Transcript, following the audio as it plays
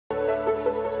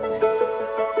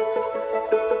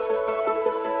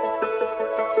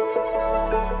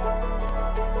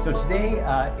So today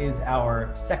is our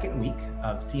second week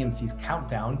of CMC's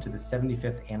countdown to the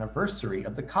 75th anniversary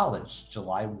of the college.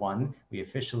 July 1, we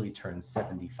officially turned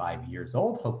 75 years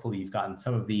old. Hopefully you've gotten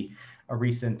some of the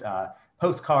recent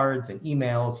postcards and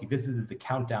emails. You visited the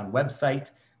Countdown website,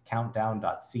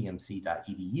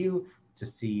 countdown.cmc.edu, to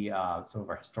see some of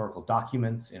our historical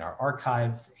documents in our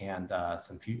archives and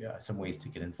some ways to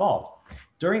get involved.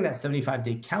 During that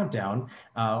 75-day countdown,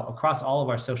 across all of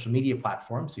our social media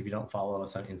platforms, so if you don't follow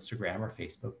us on Instagram or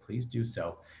Facebook, please do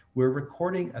so. We're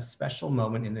recording a special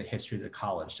moment in the history of the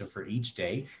college. So for each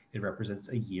day, it represents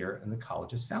a year in the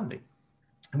college's founding.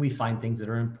 And we find things that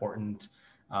are important,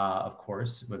 of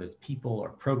course, whether it's people or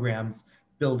programs,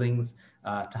 buildings,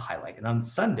 to highlight. And on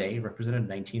Sunday, it represented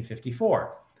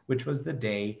 1954, which was the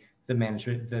day the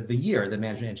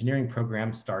management engineering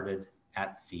program started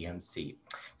at CMC.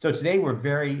 So today we're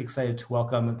very excited to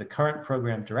welcome the current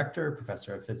program director,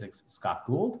 Professor of Physics, Scot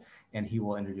Gould, and he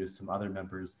will introduce some other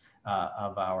members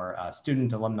of our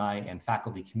student, alumni, and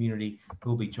faculty community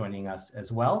who will be joining us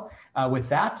as well. With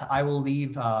that, I will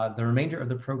leave the remainder of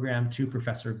the program to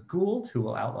Professor Gould, who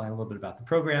will outline a little bit about the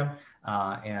program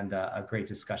and a great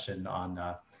discussion on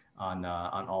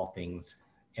all things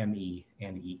ME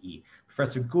and EE.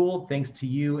 Professor Gould, thanks to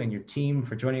you and your team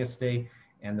for joining us today,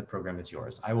 and the program is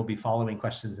yours. I will be following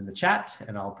questions in the chat,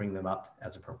 and I'll bring them up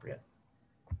as appropriate.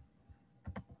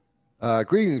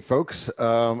 Greetings, folks.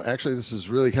 Actually, this is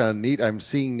really kind of neat. I'm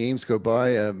seeing names go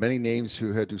by, many names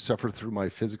who had to suffer through my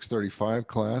Physics 35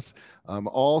 class.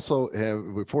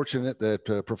 We're fortunate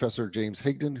that Professor James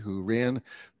Higdon, who ran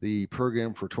the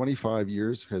program for 25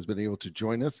 years, has been able to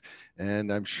join us.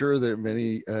 And I'm sure that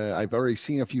many, I've already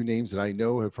seen a few names that I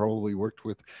know have probably worked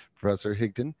with Professor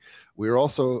Higdon. We're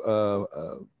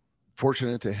also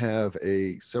fortunate to have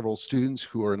several students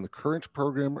who are in the current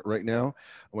program right now.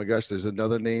 Oh my gosh, there's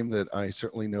another name that I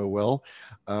certainly know well.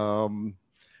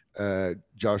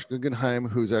 Josh Guggenheim,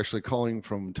 who's actually calling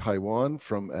from Taiwan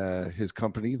from his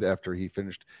company after he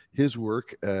finished his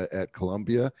work at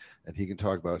Columbia, and he can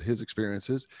talk about his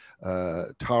experiences.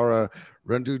 Tara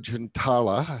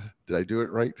Renduchintala, did I do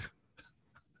it right?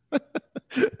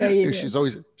 She's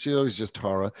always just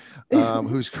Tara,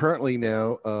 who's currently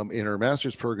now in her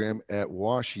master's program at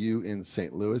Wash U in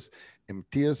St. Louis. And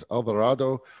Matias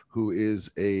Alvarado, who is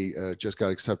just got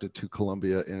accepted to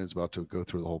Columbia and is about to go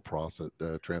through the whole process,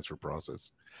 transfer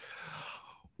process.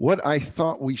 What I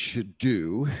thought we should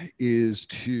do is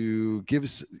to give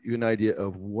you an idea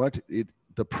of what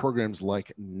the program's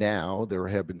like now. There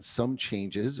have been some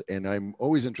changes, and I'm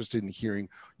always interested in hearing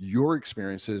your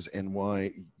experiences and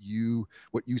what you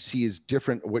see is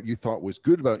different, what you thought was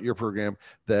good about your program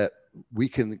that we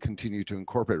can continue to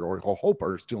incorporate or hope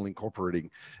are still incorporating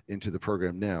into the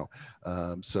program now.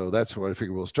 So that's what I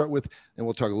figure we'll start with, and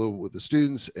we'll talk a little with the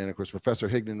students, and of course Professor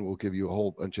Higdon will give you a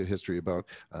whole bunch of history about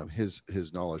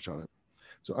his knowledge on it.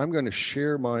 So I'm going to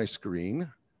share my screen.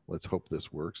 Let's hope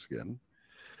this works again.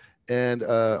 And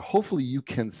hopefully you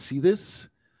can see this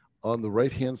on the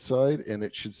right-hand side, and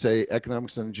it should say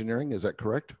economics and engineering. Is that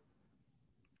correct?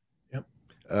 Yep.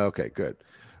 Okay, good.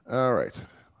 All right.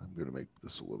 I'm going to make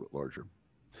this a little bit larger.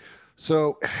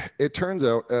 So it turns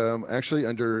out, actually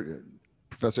under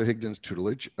Professor Higdon's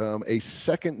tutelage, a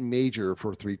second major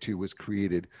for 3-2 was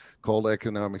created called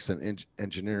economics and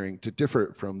engineering to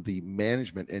differ from the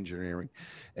management engineering.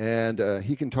 And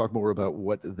he can talk more about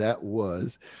what that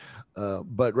was.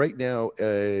 But right now,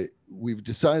 we've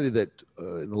decided that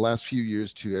in the last few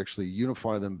years to actually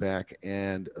unify them back.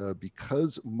 And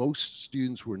because most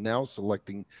students were now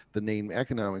selecting the name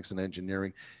economics and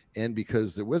engineering, and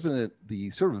because there wasn't the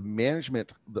sort of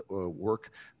management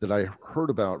work that I heard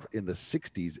about in the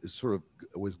 60s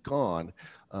was gone,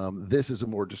 this is a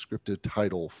more descriptive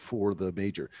title for the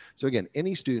major. So again,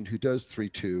 any student who does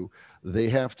 3-2, they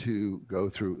have to go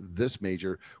through this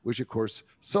major, which of course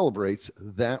celebrates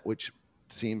that which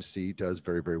CMC does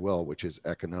very, very well, which is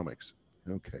economics.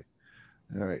 Okay.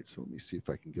 All right, so let me see if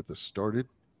I can get this started.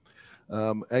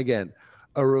 Again,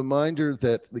 a reminder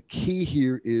that the key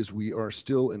here is we are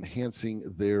still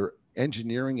enhancing their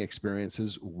engineering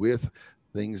experiences with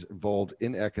things involved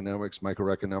in economics,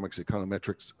 microeconomics,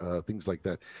 econometrics, things like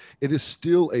that. It is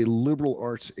still a liberal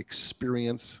arts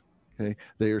experience. Okay,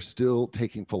 they are still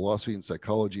taking philosophy and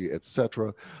psychology,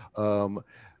 etc. The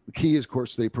key is, of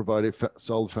course, they provide a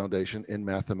solid foundation in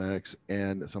mathematics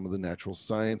and some of the natural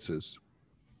sciences.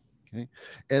 Okay.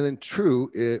 And then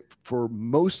for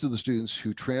most of the students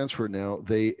who transfer now,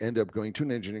 they end up going to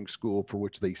an engineering school for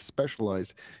which they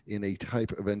specialize in a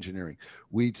type of engineering.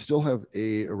 We still have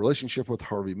a relationship with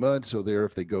Harvey Mudd. So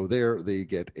if they go there, they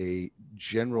get a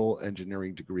general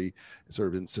engineering degree, sort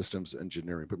of in systems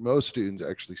engineering. But most students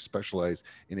actually specialize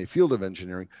in a field of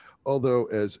engineering. Although,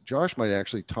 as Josh might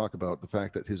actually talk about the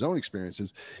fact that his own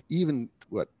experiences, even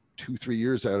 2-3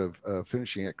 years out of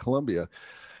finishing at Columbia,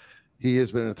 he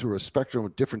has been through a spectrum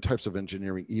of different types of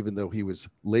engineering, even though he was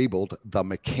labeled the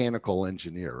mechanical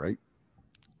engineer, right?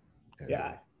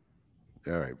 Yeah.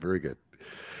 All right, very good.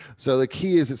 So the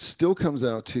key is it still comes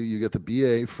out to you get the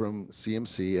BA from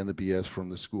CMC and the BS from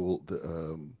the school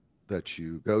that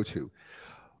you go to.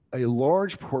 A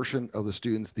large portion of the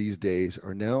students these days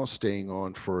are now staying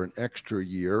on for an extra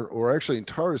year, or actually in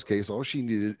Tara's case, all she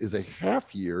needed is a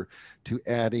half year to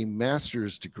add a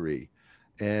master's degree.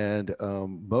 And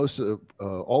most of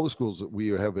all the schools that we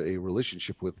have a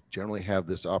relationship with generally have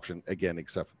this option, again,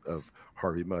 except of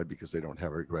Harvey Mudd, because they don't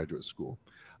have a graduate school.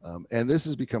 And this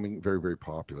is becoming very, very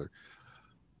popular.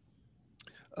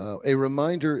 A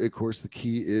reminder, of course, the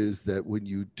key is that when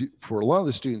you do, for a lot of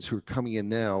the students who are coming in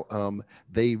now,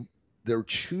 they're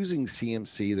choosing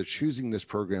CMC, they're choosing this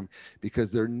program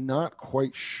because they're not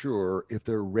quite sure if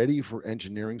they're ready for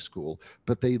engineering school,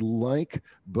 but they like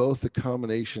both the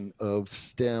combination of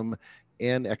STEM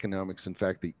and economics. In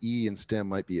fact, the E in STEM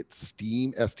might be at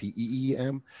STEAM,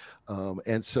 STEEM.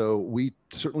 And so we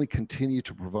certainly continue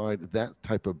to provide that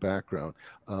type of background,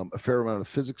 a fair amount of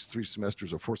physics, 3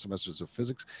 semesters or 4 semesters of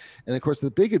physics. And of course,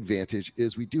 the big advantage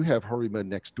is we do have Harvey Mudd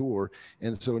next door.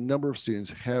 And so a number of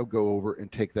students go over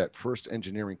and take that first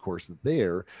engineering course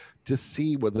there to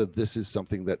see whether this is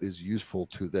something that is useful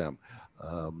to them.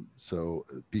 So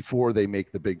before they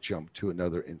make the big jump to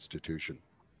another institution.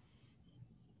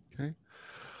 Okay.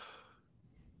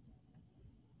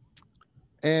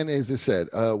 And as I said,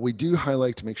 we do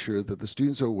highlight to make sure that the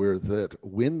students are aware that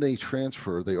when they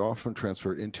transfer, they often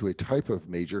transfer into a type of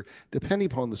major. Depending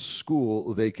upon the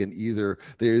school, they're either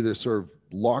sort of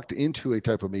locked into a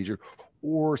type of major,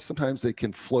 or sometimes they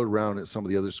can float around at some of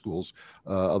the other schools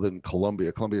other than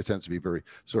Columbia. Columbia tends to be very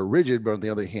sort of rigid, but on the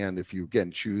other hand, if you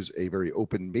again choose a very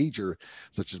open major,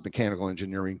 such as mechanical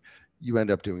engineering, you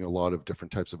end up doing a lot of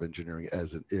different types of engineering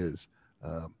as it is.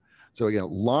 So again,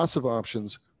 lots of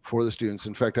options for the students.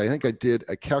 In fact, I think I did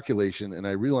a calculation and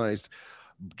I realized,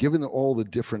 given all the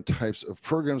different types of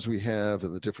programs we have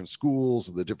and the different schools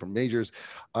and the different majors,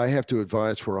 I have to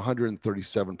advise for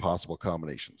 137 possible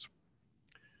combinations.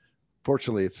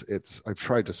 Fortunately, I've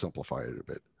tried to simplify it a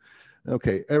bit.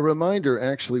 Okay, a reminder,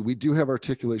 actually, we do have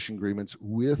articulation agreements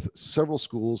with several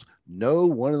schools. No,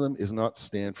 one of them is not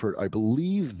Stanford. I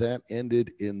believe that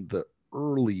ended in the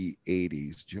early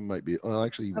 80s. Jim might be, well,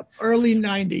 actually early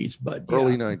 90s, but yeah.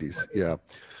 Early 90s, yeah.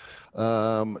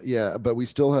 Yeah, but we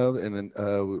still have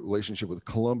a relationship with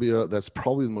Columbia. That's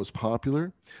probably the most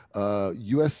popular.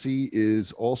 USC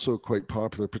is also quite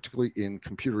popular, particularly in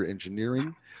computer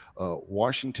engineering.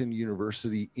 Washington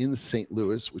University in St.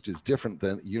 Louis, which is different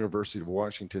than University of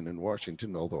Washington in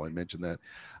Washington, although I mentioned that,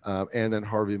 and then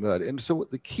Harvey Mudd. And so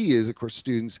what the key is, of course,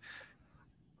 students,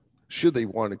 should they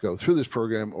want to go through this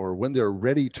program or when they're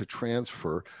ready to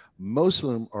transfer, most of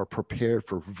them are prepared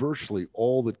for virtually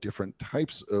all the different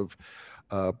types of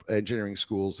engineering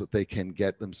schools that they can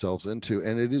get themselves into.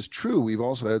 And it is true, we've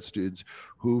also had students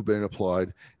who've been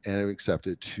applied and have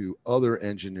accepted to other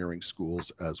engineering schools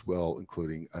as well,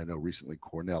 including, I know recently,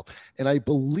 Cornell. And I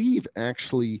believe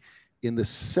actually in the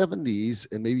 70s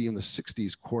and maybe in the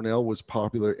 60s, Cornell was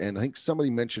popular. And I think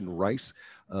somebody mentioned Rice.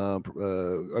 I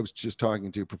was just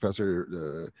talking to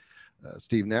Professor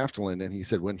Steve Naftalin, and he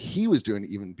said when he was doing it,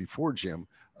 even before Jim,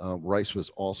 Rice was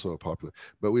also popular.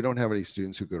 But we don't have any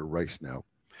students who go to Rice now.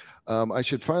 I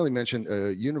should finally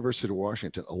mention University of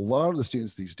Washington. A lot of the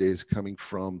students these days coming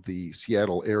from the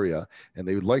Seattle area, and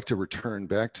they would like to return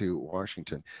back to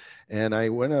Washington. And I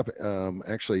went up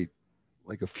actually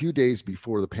like a few days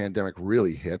before the pandemic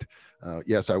really hit.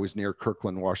 Yes, I was near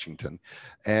Kirkland, Washington,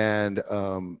 and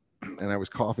I was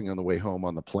coughing on the way home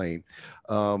on the plane.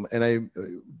 And I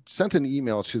sent an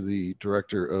email to the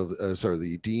director of,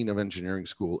 the dean of engineering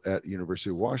school at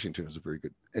University of Washington. It was a very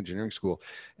good engineering school.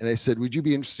 And I said, would you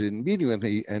be interested in meeting with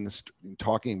me and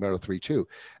talking about a 3-2?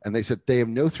 And they said, they have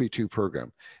no 3-2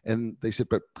 program. And they said,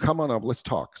 but come on up, let's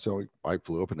talk. So I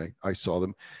flew up and I saw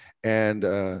them. And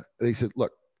they said,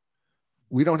 look,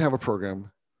 we don't have a program,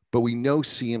 but we know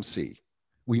CMC.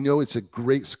 We know it's a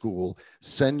great school.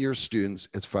 Send your students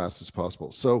as fast as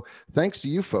possible. So thanks to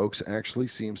you folks, actually,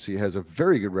 CMC has a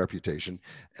very good reputation,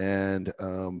 and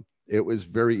it was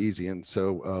very easy. And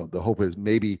so the hope is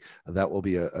maybe that will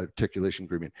be an articulation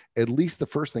agreement. At least the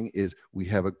first thing is we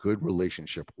have a good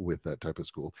relationship with that type of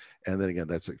school. And then again,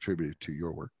 that's attributed to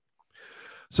your work.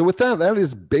 So with that, that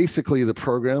is basically the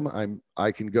program.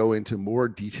 I can go into more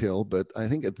detail, but I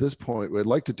think at this point, what I'd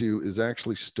like to do is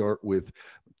actually start with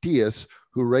Matias,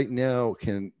 who right now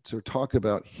can sort of talk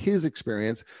about his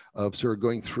experience of sort of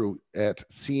going through at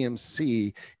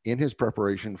CMC in his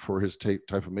preparation for his type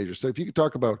of major. So if you could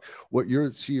talk about what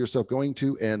you see yourself going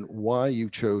to and why you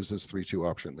chose this 3-2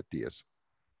 option, Matias.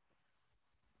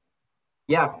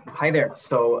 Yeah, hi there.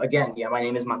 So again, yeah, my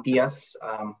name is Matias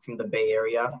from the Bay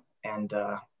Area. And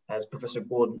as Professor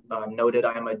Gould noted,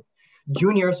 I'm a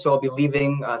junior, so I'll be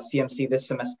leaving CMC this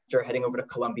semester, heading over to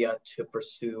Columbia to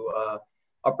pursue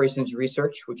operations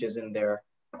research, which is in their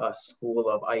School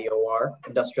of IOR,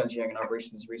 Industrial Engineering and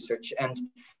Operations Research. And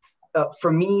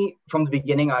for me, from the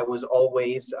beginning, I was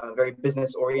always very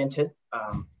business oriented,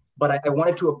 but I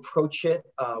wanted to approach it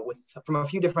from a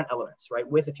few different elements, right?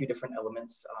 With a few different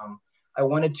elements. I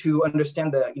wanted to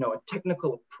understand a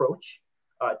technical approach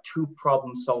to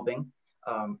problem solving,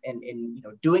 and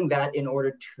doing that in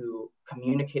order to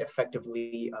communicate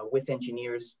effectively with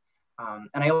engineers.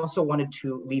 And I also wanted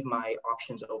to leave my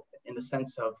options open in the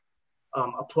sense of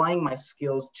applying my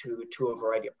skills to a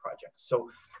variety of projects. So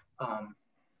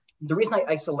the reason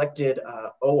I selected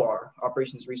OR,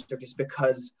 operations research, is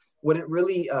because what it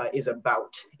really is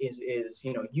about is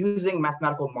using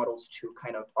mathematical models to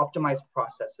kind of optimize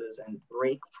processes and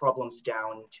break problems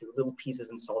down to little pieces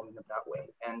and solving them that way.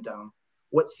 And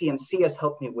what CMC has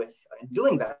helped me with in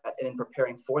doing that and in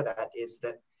preparing for that is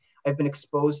that I've been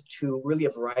exposed to really a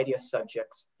variety of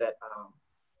subjects that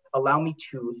allow me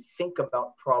to think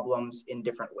about problems in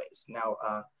different ways. Now,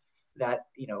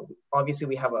 obviously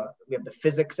we have the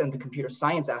physics and the computer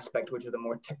science aspect, which are the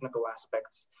more technical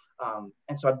aspects.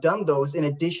 And so I've done those in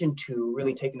addition to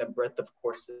really taking a breadth of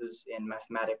courses in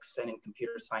mathematics and in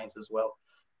computer science as well,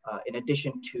 in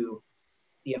addition to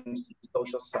the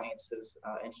social sciences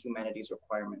and humanities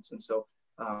requirements. And so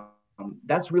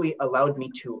that's really allowed me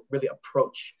to really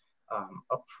approach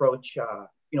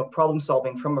problem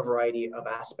solving from a variety of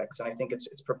aspects. And I think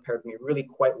it's prepared me really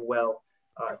quite well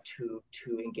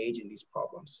to engage in these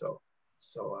problems.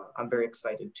 So I'm very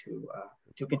excited to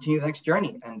continue the next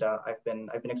journey. And I've been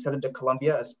accepted to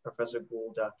Columbia, as Professor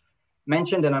Gould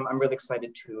mentioned, and I'm really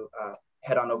excited to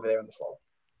head on over there in the fall.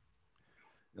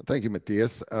 Thank you,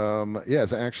 Matias.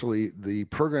 Yes, actually, the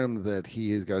program that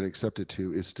he has got accepted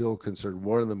to is still considered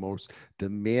one of the most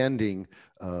demanding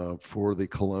for the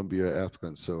Columbia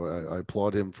applicants. So I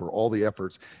applaud him for all the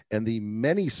efforts and the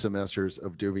many semesters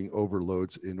of doing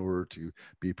overloads in order to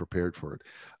be prepared for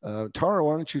it. Tara,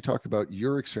 why don't you talk about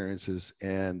your experiences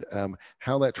and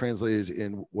how that translated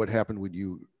in what happened when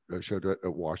you showed up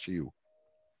at WashU?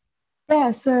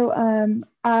 Yeah, so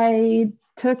I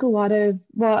took a lot of,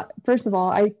 well, first of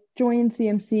all, I joined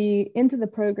CMC into the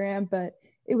program, but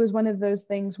it was one of those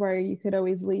things where you could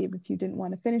always leave if you didn't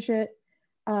want to finish it.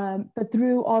 But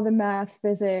through all the math,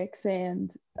 physics,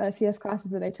 and CS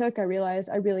classes that I took, I realized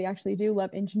I really actually do love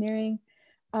engineering.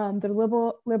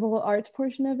 The liberal arts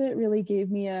portion of it really gave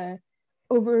me a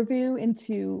overview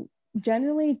into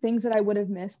generally things that I would have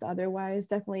missed otherwise.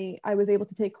 Definitely, I was able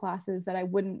to take classes that I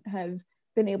wouldn't have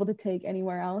been able to take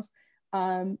anywhere else.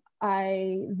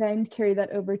 I then carry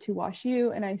that over to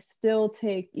WashU, and I still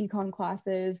take econ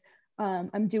classes.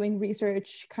 I'm doing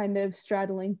research, kind of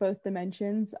straddling both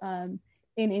dimensions in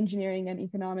engineering and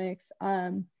economics.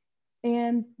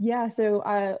 And yeah,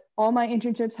 so all my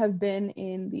internships have been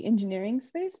in the engineering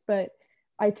space, but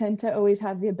I tend to always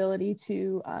have the ability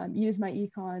to use my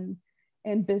econ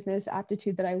and business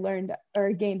aptitude that I learned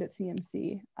or gained at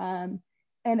CMC. And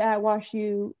at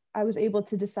WashU, I was able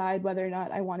to decide whether or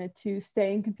not I wanted to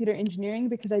stay in computer engineering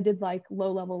because I did like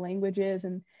low-level languages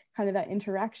and kind of that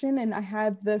interaction. And I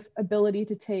had the ability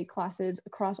to take classes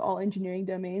across all engineering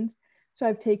domains. So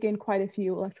I've taken quite a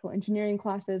few electrical engineering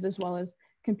classes as well as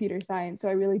computer science. So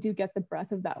I really do get the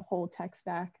breadth of that whole tech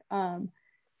stack.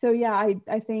 So yeah,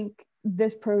 I think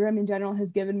this program in general has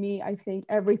given me, I think,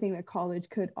 everything that college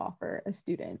could offer a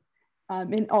student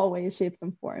in all ways, shapes,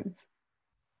 and forms.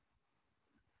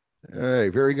 All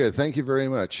right, very good. Thank you very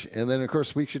much. And then, of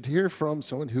course, we should hear from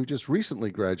someone who just recently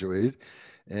graduated.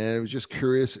 And I was just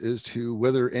curious as to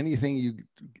whether anything you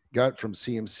got from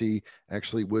CMC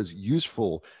actually was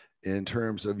useful in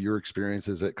terms of your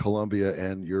experiences at Columbia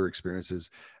and your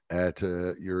experiences at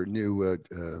your new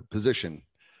position. In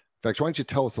fact, why don't you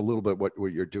tell us a little bit what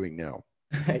you're doing now?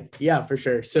 Yeah, for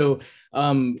sure. So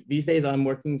these days I'm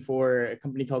working for a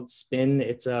company called Spin.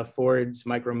 It's Ford's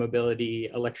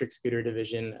micromobility electric scooter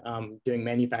division, doing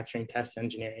manufacturing test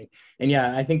engineering. And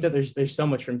yeah, I think that there's so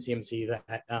much from CMC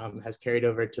that has carried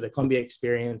over to the Columbia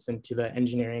experience and to the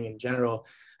engineering in general.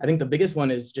 I think the biggest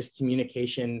one is just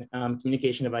communication,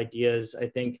 communication of ideas. I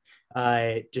think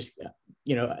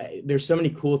there's so many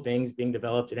cool things being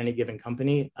developed at any given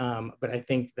company, but I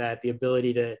think that the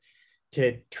ability to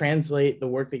translate the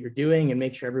work that you're doing and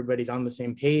make sure everybody's on the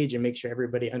same page and make sure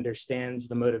everybody understands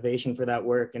the motivation for that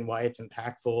work and why it's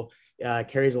impactful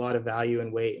carries a lot of value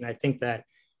and weight. And I think that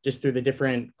just through the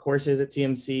different courses at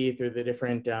CMC, through the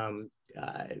different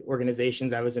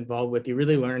organizations I was involved with, you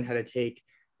really learn how to take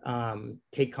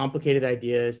complicated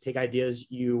ideas, take ideas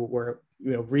you were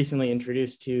recently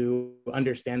introduced to,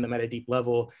 understand them at a deep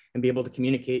level, and be able to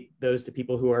communicate those to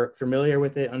people who are familiar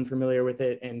with it, unfamiliar with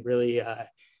it, and really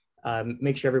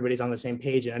make sure everybody's on the same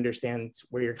page and understands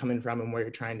where you're coming from and where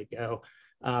you're trying to go.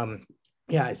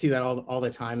 Yeah, I see that all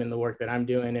the time in the work that I'm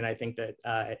doing, and I think that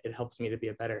it helps me to be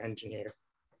a better engineer.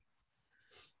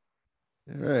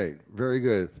 All right, very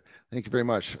good. Thank you very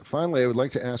much. Finally, I would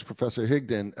like to ask Professor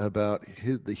Higdon about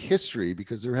the history,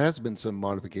 because there has been some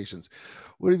modifications.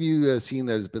 What have you seen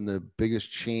that has been the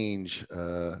biggest change,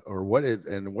 or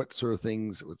what sort of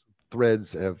things,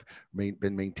 threads have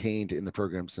been maintained in the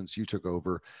program since you took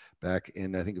over back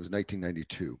in, I think it was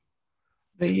 1992?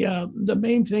 The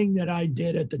main thing that I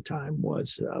did at the time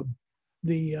was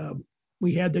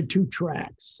we had the two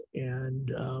tracks,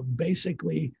 and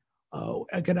basically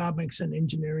economics and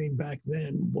engineering back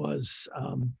then was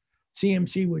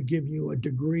CMC would give you a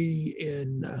degree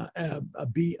in a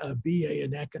BA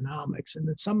in economics, and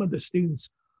that some of the students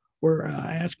were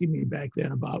asking me back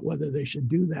then about whether they should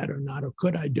do that or not, or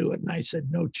could I do it? And I said,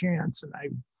 no chance. And I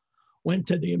went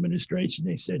to the administration.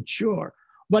 They said, sure.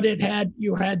 But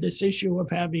you had this issue of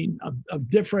having a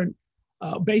different,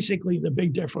 basically the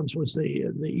big difference was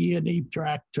the E&E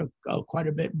track took quite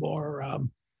a bit more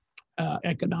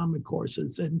economic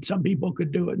courses, and some people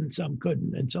could do it and some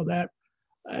couldn't. And so that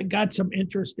got some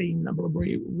interesting,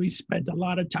 we spent a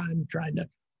lot of time trying to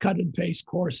cut and paste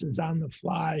courses on the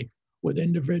fly with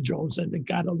individuals, and it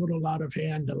got a little out of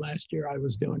hand the last year I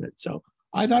was doing it. So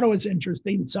I thought it was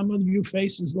interesting. Some of you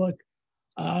faces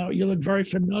you look very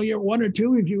familiar. One or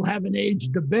two of you haven't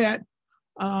aged a bit,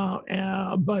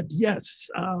 but yes,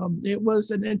 it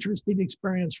was an interesting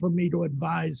experience for me to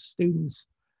advise students.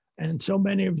 And so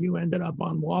many of you ended up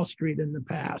on Wall Street in the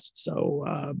past.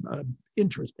 So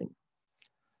interesting.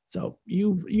 So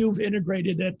you've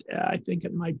integrated it. I think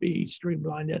it might be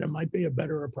streamlined, and it might be a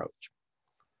better approach.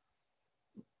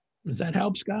 Does that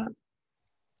help, Scott?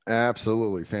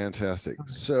 Absolutely. Fantastic.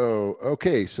 So,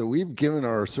 okay. So we've given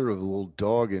our sort of little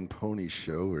dog and pony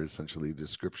show, or essentially a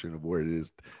description of where it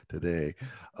is today.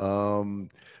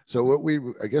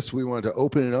 So I guess we want to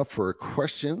open it up for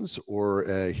questions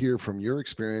or hear from your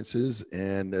experiences,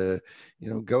 and,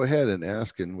 go ahead and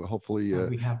ask, and hopefully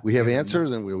we have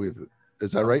answers, and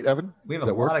is that right, Evan? We have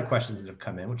a lot of questions that have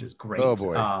come in, which is great. Oh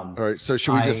boy. All right. So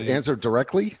should we just answer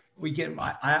directly?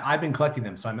 I've been collecting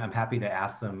them, so I'm happy to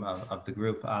ask them of the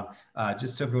group.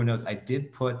 Just so everyone knows, I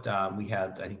did put, I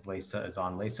think Lisa is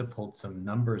on. Lisa pulled some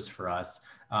numbers for us.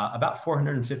 About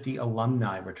 450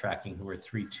 alumni we're tracking who are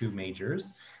 3.2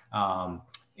 majors.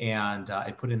 And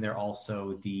I put in there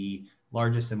also the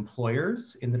largest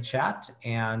employers in the chat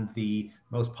and the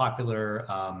most popular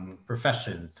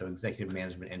professions, so executive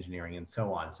management, engineering, and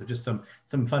so on. So just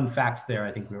some fun facts there.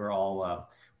 I think we were all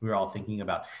thinking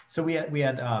about. So we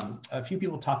had a few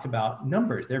people talk about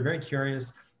numbers. They're very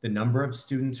curious, the number of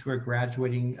students who are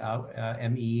graduating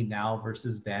ME now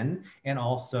versus then, and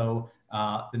also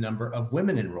the number of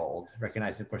women enrolled.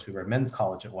 Recognizing, of course, we were a men's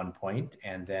college at one point,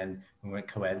 and then when we went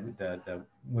co-ed, the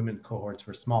women cohorts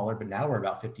were smaller, but now we're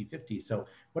about 50-50. So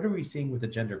what are we seeing with the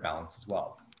gender balance as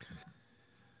well?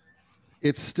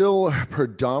 It's still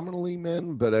predominantly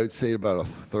men, but I would say about a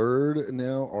third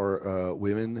now are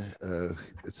women.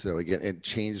 So again, it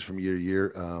changes from year to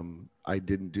year. I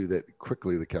didn't do that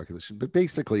quickly, the calculation, but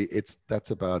basically that's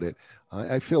about it.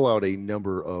 I fill out a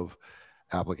number of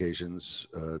applications,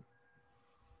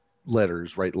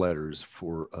 write letters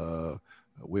for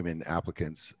women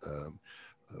applicants.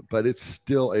 But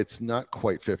it's not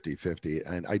quite 50-50,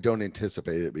 and I don't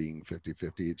anticipate it being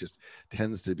 50-50. It just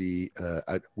tends to be,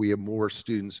 we have more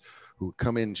students who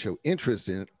come in and show interest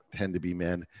in it, tend to be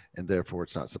men, and therefore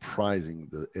it's not surprising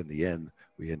that in the end,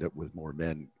 we end up with more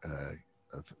men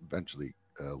eventually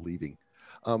leaving.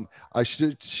 I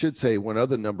should say one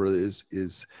other number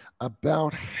is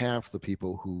about half the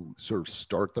people who sort of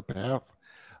start the path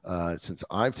since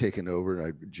I've taken over,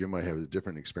 and Jim might have a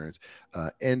different experience,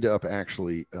 end up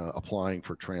actually applying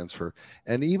for transfer.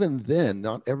 And even then,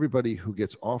 not everybody who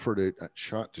gets offered a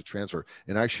shot to transfer,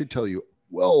 and I should tell you,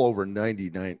 well over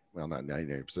 99, well, not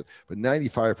 99%, but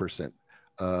 95%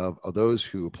 of those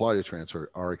who apply to transfer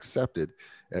are accepted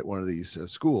at one of these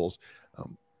schools.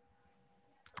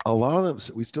 A lot of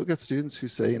them, we still get students who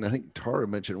say, and I think Tara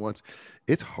mentioned once,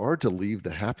 it's hard to leave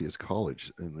the happiest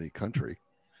college in the country.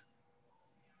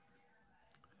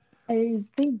 I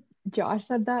think Josh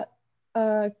said that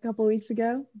a couple weeks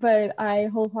ago, but I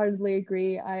wholeheartedly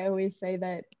agree. I always say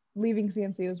that leaving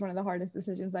CMC was one of the hardest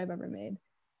decisions I've ever made.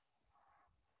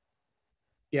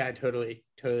 Yeah, I totally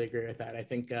agree with that. I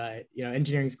think,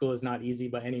 engineering school is not easy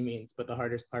by any means, but the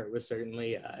hardest part was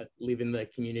certainly leaving the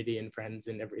community and friends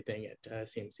and everything at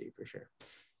CMC for sure.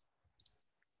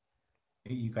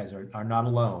 You guys are not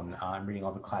alone. I'm reading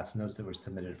all the class notes that were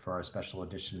submitted for our special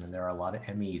edition, and there are a lot of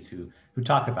MEs who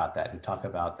talk about that,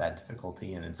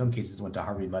 difficulty, and in some cases went to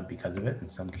Harvey Mudd because of it. In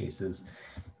some cases,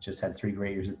 just had 3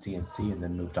 great years at CMC and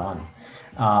then moved on.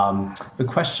 The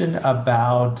question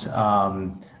about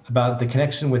the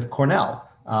connection with Cornell.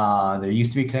 There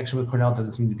used to be a connection with Cornell,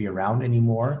 doesn't seem to be around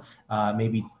anymore.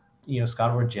 Maybe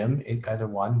Scott or Jim, either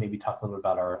one, maybe talk a little bit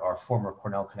about our former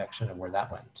Cornell connection and where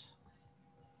that went.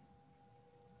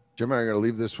 Jim, I'm going to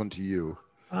leave this one to you.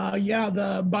 By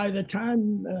the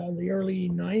time the early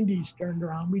 90s turned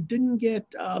around, we didn't get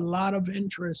a lot of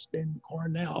interest in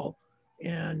Cornell.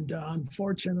 And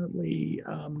unfortunately,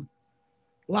 a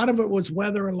lot of it was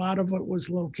weather, a lot of it was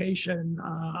location.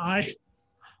 I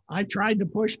tried to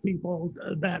push people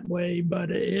that way,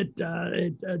 but it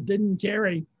didn't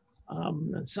carry.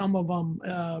 Some of them,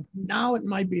 now it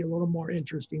might be a little more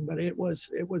interesting, but it was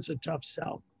a tough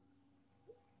sell.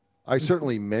 I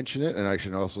certainly mention it, and I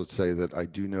should also say that I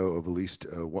do know of at least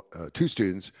 2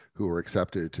 students who were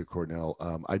accepted to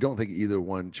Cornell. I don't think either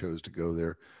one chose to go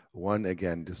there. One,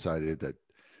 again, decided that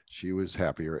she was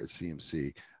happier at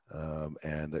CMC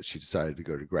and that she decided to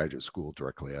go to graduate school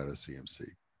directly out of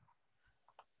CMC.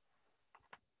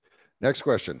 Next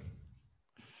question.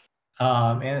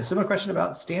 And a similar question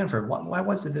about Stanford. Why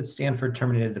was it that Stanford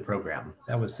terminated the program?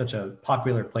 That was such a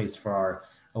popular place for our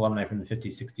alumni from the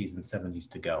 50s, 60s, and 70s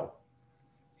to go.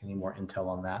 Any more intel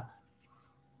on that?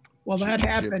 Well, that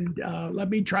happened. Let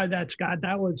me try that, Scott.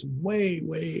 That was way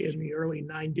in the early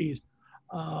 90s.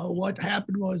 What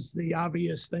happened was the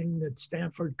obvious thing that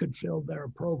Stanford could fill their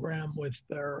program with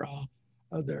their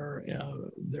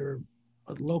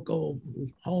local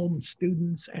home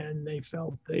students, and they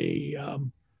felt they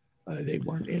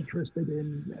weren't interested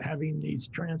in having these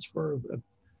transfer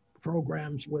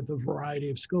programs with a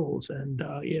variety of schools. And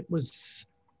it was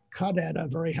cut at a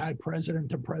very high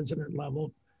president-to-president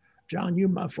level. John,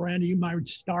 Mark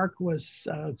Stark was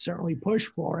certainly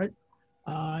pushed for it.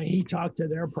 He talked to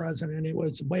their president. It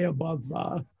was way above,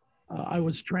 I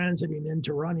was transiting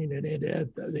into running it.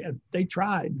 They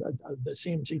tried, the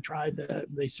CMC tried,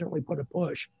 they certainly put a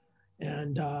push.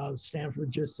 And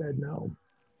Stanford just said no.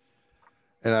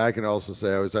 And I can also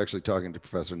say I was actually talking to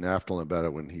Professor Naftalin about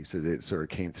it when he said it sort of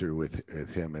came through with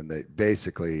him, and they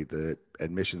basically the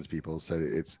admissions people said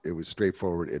it was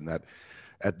straightforward in that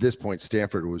at this point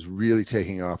Stanford was really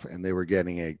taking off, and they were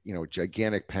getting a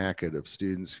gigantic packet of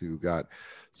students who got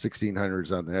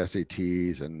 1600s on their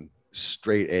SATs and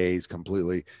straight A's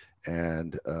completely,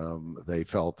 and they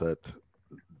felt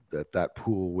that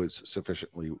pool was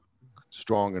sufficiently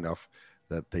strong enough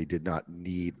that they did not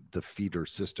need the feeder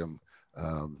system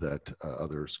that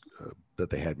others that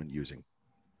they had been using.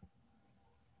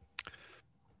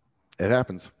 It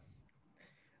happens.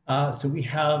 So we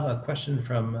have a question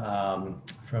from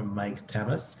Mike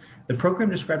Tamas. The program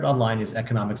described online is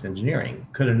economics engineering.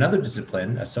 Could another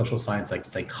discipline, a social science like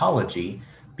psychology,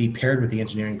 be paired with the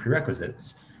engineering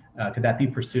prerequisites? Could that be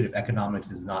pursued if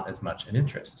economics is not as much an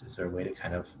interest? Is there a way to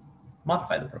kind of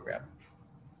modify the program?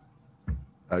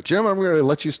 Jim, I'm going to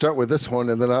let you start with this one,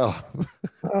 and then I'll.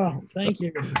 Oh, thank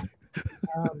you.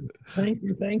 Thank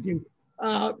you.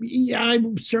 Yeah, I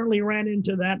certainly ran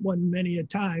into that one many a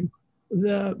time.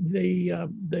 The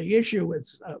issue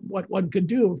is what one could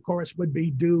do, of course, would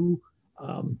be do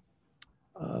the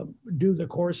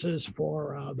courses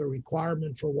for the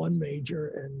requirement for one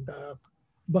major,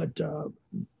 but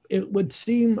it would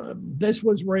seem this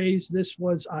was raised.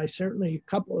 I certainly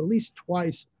at least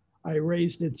twice. I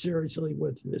raised it seriously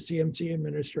with the CMC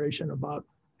administration about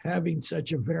having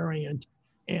such a variant,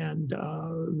 and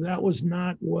that was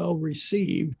not well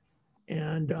received.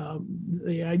 And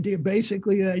the idea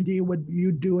would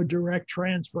you do a direct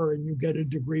transfer and you get a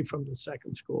degree from the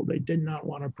second school. They did not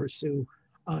want to pursue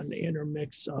an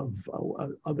intermix of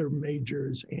other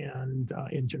majors and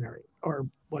engineering or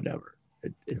whatever.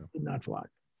 It did not fly.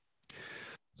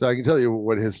 So I can tell you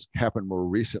what has happened more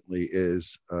recently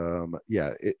is,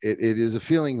 it is a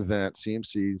feeling that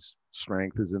CMC's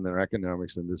strength is in their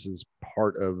economics, and this is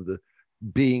part of the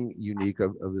being unique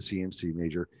of the CMC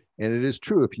major. And it is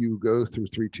true, if you go through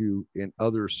 3-2 in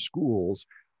other schools,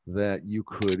 that you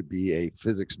could be a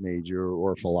physics major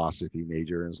or a philosophy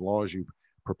major. And as long as you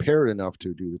prepared enough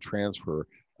to do the transfer,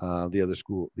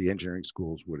 the engineering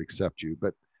schools would accept you.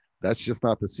 But that's just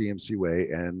not the CMC way.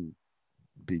 And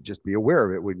just be aware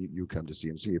of it when you come to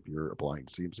CMC if you're applying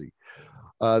to CMC.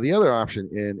 The other option,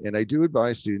 and I do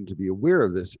advise students to be aware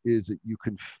of this, is that you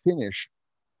can finish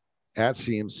at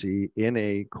CMC in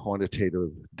a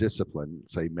quantitative discipline,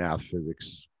 say math,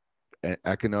 physics,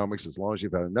 economics, as long as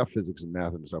you've had enough physics and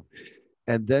math and stuff,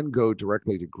 and then go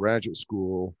directly to graduate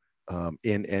school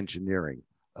in engineering.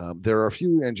 There are a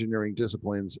few engineering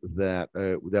disciplines that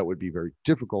would be very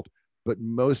difficult, but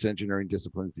most engineering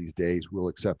disciplines these days will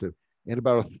accept it. And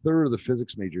about a third of the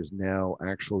physics majors now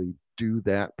actually do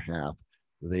that path.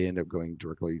 They end up going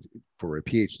directly for a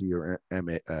PhD or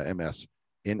MS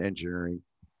in engineering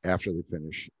after they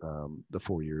finish the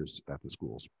 4 years at the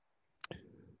schools.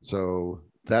 So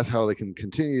that's how they can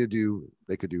continue to do,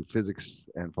 they could do physics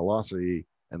and philosophy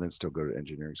and then still go to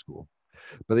engineering school.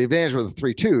 But the advantage with the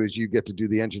 3-2 is you get to do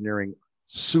the engineering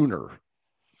sooner.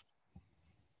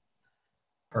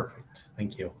 Perfect,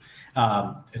 thank you.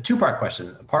 A two-part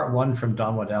question. Part one from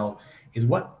Don Waddell is,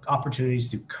 what opportunities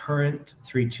do current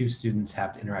 3-2 students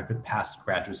have to interact with past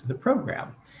graduates of the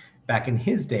program? Back in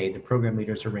his day, the program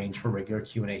leaders arranged for regular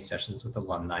Q&A sessions with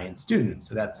alumni and students.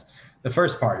 So that's the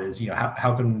first part, is, how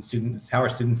are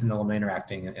students and alumni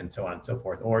interacting, and so on and so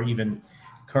forth, or even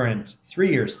current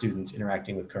 3-year students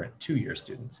interacting with current 2-year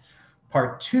students.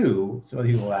 Part two, some other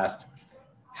people asked,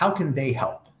 how can they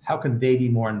help? How can they be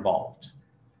more involved?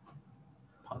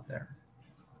 Pause there.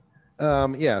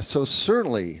 So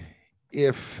certainly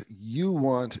if you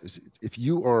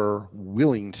are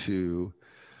willing to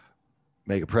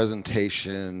make a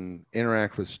presentation,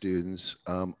 interact with students,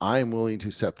 I'm willing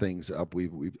to set things up.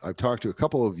 I've talked to a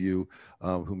couple of you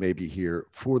who may be here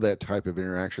for that type of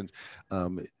interactions.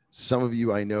 Some of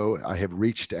you I know I have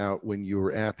reached out when you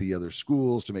were at the other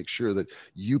schools to make sure that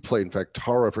you play. In fact,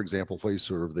 Tara, for example, plays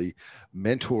sort of the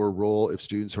mentor role if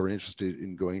students are interested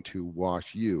in going to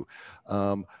watch you.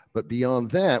 But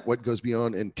beyond that, what goes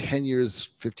beyond in 10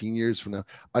 years, 15 years from now,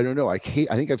 I don't know. I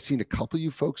think I've seen a couple of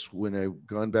you folks when I've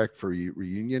gone back for a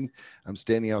reunion. I'm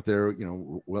standing out there,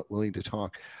 willing to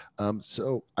talk.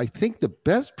 So I think the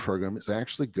best program is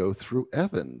actually go through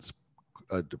Evan's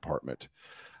department.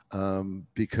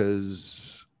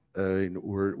 Because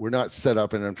we're not set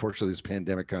up, and unfortunately this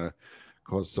pandemic kind of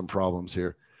caused some problems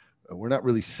here. We're not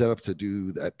really set up to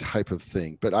do that type of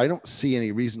thing, but I don't see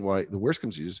any reason why. The worst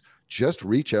comes to just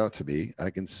reach out to me. I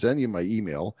can send you my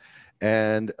email,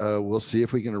 and we'll see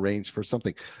if we can arrange for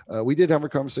something. We did have a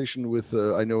conversation with,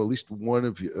 I know at least one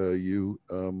of you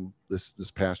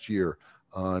this past year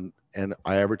on, and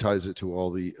I advertise it to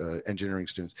all the engineering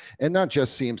students, and not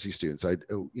just CMC students.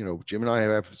 Jim and I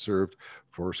have served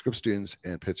for Scripps students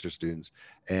and Pitzer students,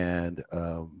 and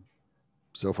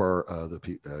so far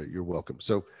you're welcome.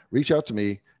 So reach out to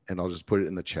me, and I'll just put it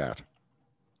in the chat.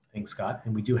 Thanks, Scott.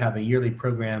 And we do have a yearly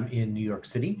program in New York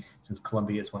City, since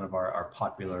Columbia is one of our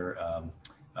popular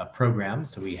programs.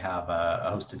 So we have a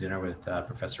hosted dinner with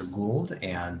Professor Gould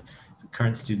and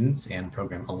current students and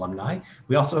program alumni.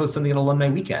 We also host something, an alumni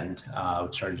weekend,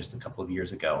 which started just a couple of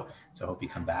years ago. So I hope you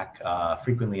come back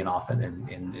frequently and often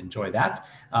and enjoy that.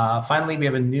 Finally, we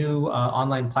have a new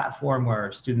online platform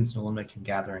where students and alumni can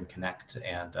gather and connect,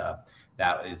 and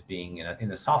that is being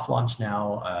in a soft launch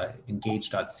now,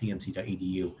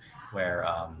 engage.cmc.edu, where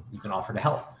you can offer to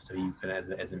help. So you can, as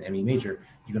an ME major,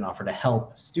 you can offer to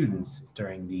help students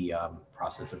during the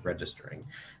process of registering.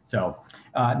 So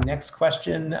next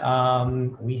question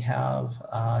we have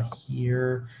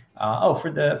here.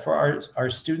 For our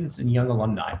students and young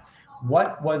alumni,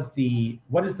 what is the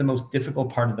most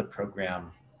difficult part of the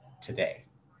program today?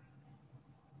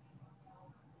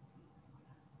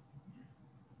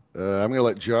 I'm going to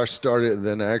let Josh start it, and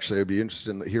then actually I'd be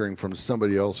interested in hearing from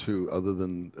somebody else who, other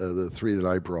than the three that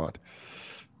I brought.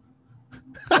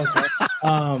 Okay.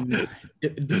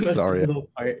 The most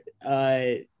difficult part,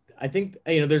 I think,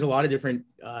 there's a lot of different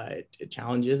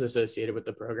challenges associated with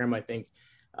the program. I think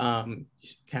kind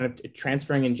of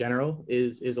transferring in general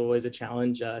is always a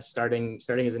challenge. Starting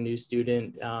as a new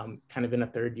student, kind of in a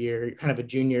third year, you're kind of a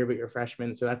junior, but you're a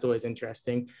freshman. So that's always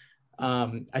interesting.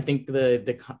 I think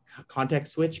the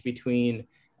context switch between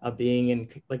being in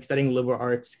like studying liberal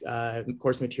arts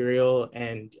course material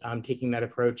and taking that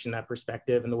approach and that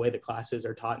perspective and the way the classes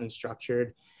are taught and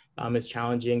structured is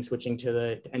challenging. Switching to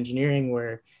the engineering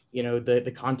where, you know,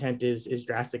 the content is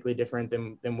drastically different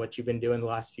than what you've been doing the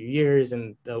last few years,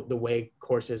 and the way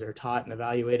courses are taught and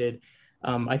evaluated.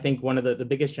 I think one of the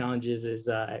biggest challenges is,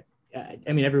 I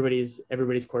mean,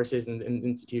 everybody's courses and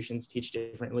institutions teach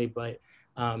differently, but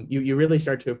you really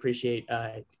start to appreciate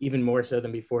even more so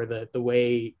than before the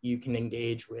way you can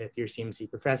engage with your CMC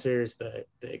professors, the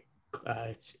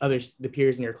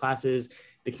peers in your classes,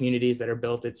 the communities that are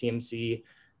built at CMC,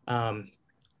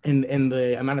 and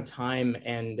the amount of time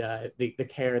and the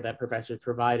care that professors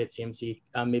provide at CMC,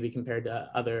 maybe compared to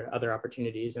other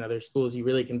opportunities in other schools. You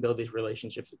really can build these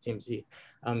relationships at CMC.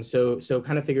 So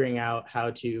kind of figuring out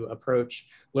how to approach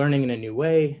learning in a new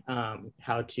way,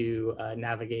 how to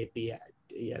navigate the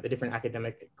different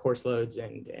academic course loads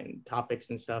and topics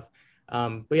and stuff.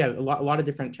 But yeah, a lot of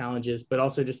different challenges, but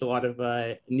also just a lot of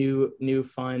new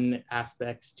fun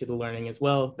aspects to the learning as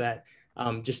well that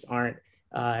just aren't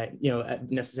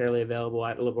necessarily available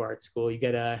at a liberal arts school. You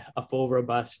get a full,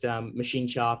 robust machine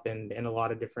shop and a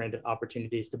lot of different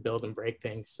opportunities to build and break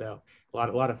things. So a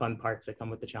lot of fun parts that come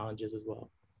with the challenges as well.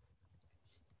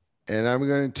 And I'm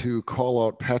going to call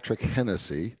out Patrick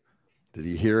Hennessy. Did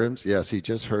he hear him? Yes, he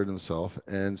just heard himself.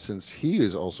 And since he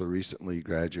is also recently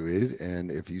graduated,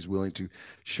 and if he's willing to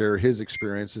share his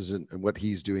experiences and what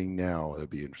he's doing now, I'd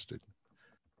be interested.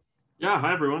 Yeah,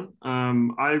 hi everyone.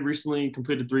 I recently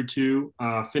completed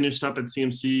 3-2, finished up at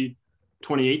CMC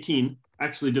 2018.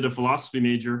 Actually did a philosophy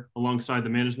major alongside the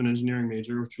management engineering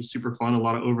major, which was super fun, a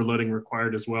lot of overloading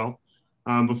required as well.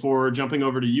 Before jumping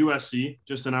over to USC,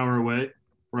 just an hour away,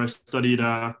 where I studied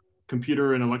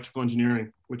computer and electrical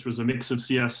engineering, which was a mix of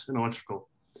CS and electrical.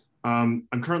 I'm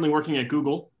currently working at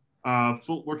Google,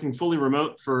 working fully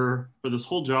remote for this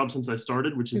whole job since I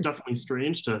started, which is definitely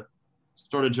strange to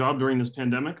start a job during this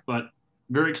pandemic, but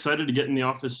very excited to get in the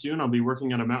office soon. I'll be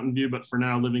working out of Mountain View, but for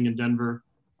now living in Denver,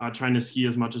 trying to ski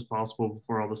as much as possible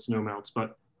before all the snow melts.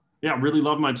 But yeah, really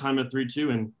love my time at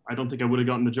 3-2, and I don't think I would have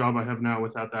gotten the job I have now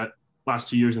without that last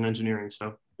 2 years in engineering.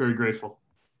 So very grateful.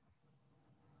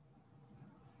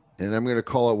 And I'm going to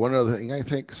call out one other thing. I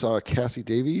think saw Cassie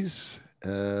Davies.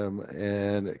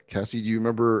 And Cassie, do you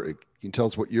remember, can you tell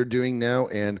us what you're doing now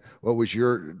and what was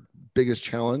your biggest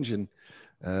challenge in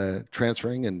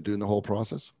transferring and doing the whole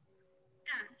process?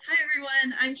 Yeah. Hi,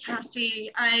 everyone. I'm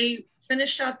Cassie. I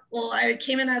finished up, well, I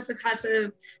came in as the class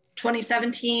of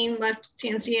 2017, left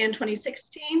CNC in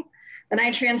 2016. Then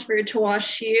I transferred to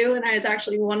WashU, and I was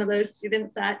actually one of those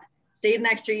students that stayed an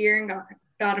extra year and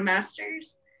got a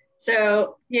master's.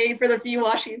 So yay for the few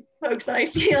WashU folks that I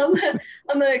see on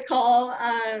the call.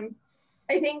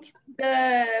 I think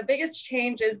the biggest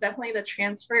change is definitely the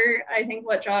transfer. I think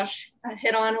what Josh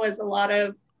hit on was a lot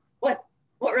of what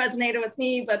resonated with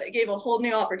me, but it gave a whole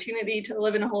new opportunity to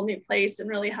live in a whole new place and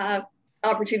really have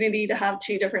opportunity to have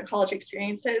 2 different college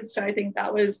experiences. So I think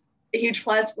that was a huge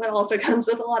plus, but also comes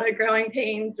with a lot of growing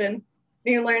pains and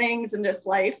new learnings and just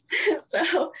life.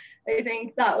 So I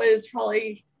think that was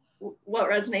probably what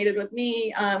resonated with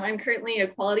me. I'm currently a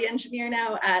quality engineer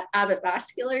now at Abbott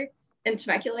Vascular in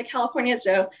Temecula, California.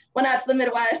 So went out to the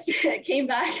Midwest, came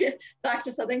back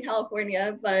to Southern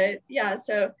California. But yeah,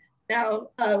 so now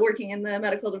working in the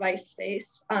medical device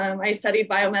space. I studied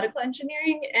biomedical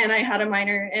engineering and I had a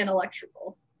minor in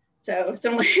electrical. So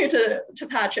similar to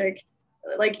Patrick,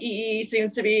 like EE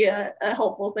seems to be a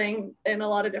helpful thing in a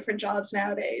lot of different jobs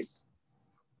nowadays.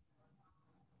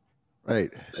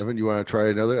 Right. Evan, you want to try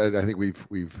another? I think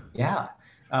we've yeah.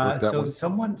 So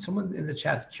someone in the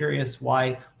chat's curious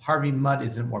why Harvey Mudd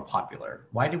isn't more popular.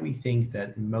 Why do we think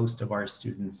that most of our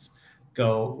students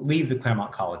leave the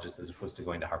Claremont colleges as opposed to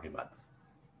going to Harvey Mudd?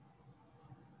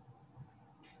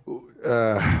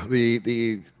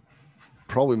 The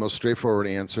probably most straightforward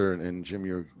answer, and Jim,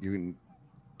 you can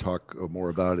talk more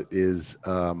about it, is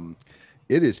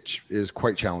it is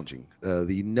quite challenging.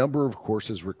 The number of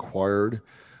courses required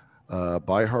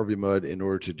by Harvey Mudd in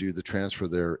order to do the transfer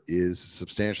there is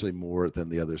substantially more than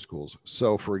the other schools.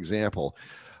 So for example,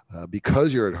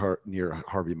 because you're at near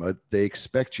Harvey Mudd, they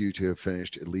expect you to have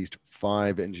finished at least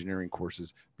 5 engineering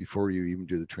courses before you even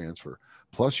do the transfer.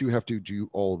 Plus you have to do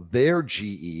all their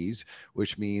GEs,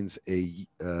 which means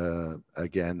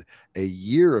again, a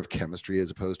year of chemistry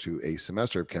as opposed to a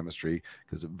semester of chemistry,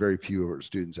 because very few of our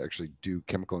students actually do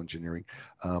chemical engineering,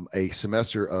 a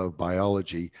semester of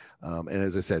biology, and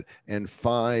as I said, and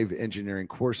 5 engineering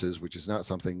courses, which is not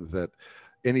something that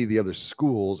any of the other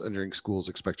schools, engineering schools,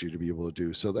 expect you to be able to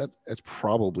do. So that's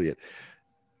probably it.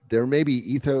 there may be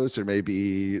ethos, there may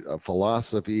be a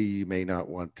philosophy you may not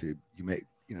want to,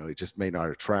 it just may not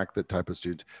attract that type of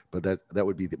student, but that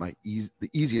would be the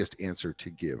easiest answer to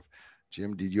give.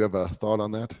 Jim, did you have a thought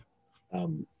on that?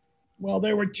 Well,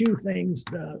 there were two things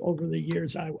over the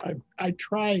years. I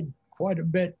tried quite a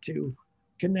bit to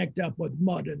connect up with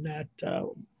MUD, and that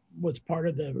was part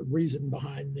of the reason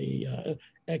behind the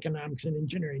economics and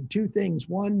engineering. Two things.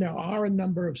 One, there are a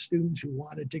number of students who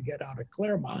wanted to get out of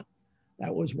Claremont.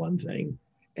 That was one thing.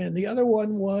 And the other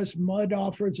one was MUD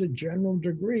offers a general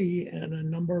degree, and a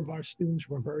number of our students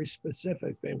were very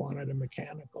specific. They wanted a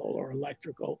mechanical or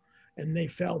electrical, and they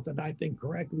felt that, I think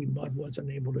correctly, MUD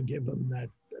wasn't able to give them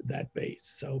that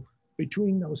base. So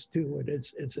between those two,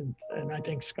 and I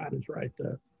think Scott is right,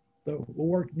 the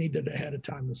work needed ahead of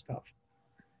time was tough.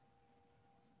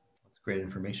 That's great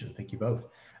information. Thank you both.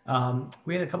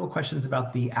 We had a couple of questions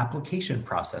about the application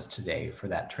process today for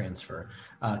that transfer.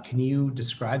 Can you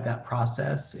describe that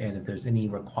process and if there's any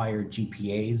required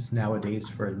GPAs nowadays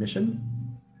for admission,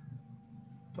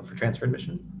 for transfer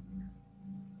admission?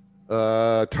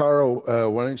 Taro,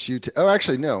 why don't you,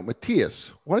 actually, no,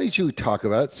 Matias, why don't you talk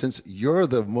about it since you're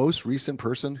the most recent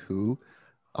person who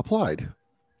applied?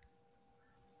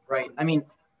 Right. I mean,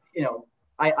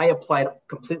 I applied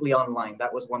completely online.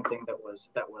 That was one thing that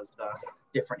was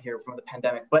different here from the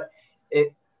pandemic. But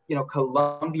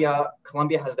Columbia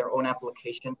has their own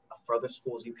application. For other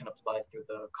schools, you can apply through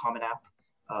the Common App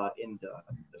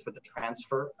for the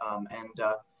transfer.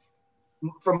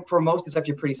 For most, it's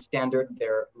actually pretty standard.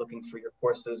 They're looking for your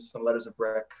courses, some letters of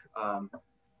rec,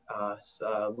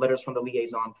 letters from the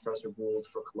liaison, Professor Gould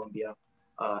for Columbia,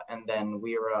 and then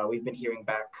we've been hearing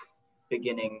back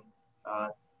beginning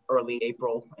early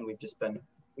April, and we've just been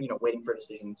waiting for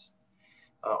decisions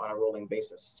on a rolling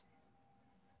basis.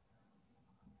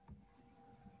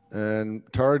 And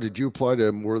Tara, did you apply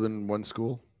to more than one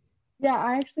school? Yeah,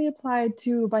 I actually applied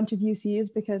to a bunch of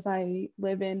UCs because I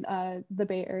live in the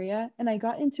Bay Area, and I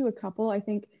got into a couple. I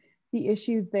think the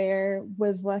issue there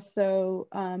was less so,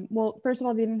 well, first of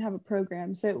all, they didn't have a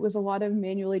program. So it was a lot of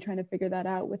manually trying to figure that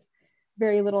out with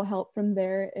very little help from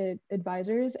their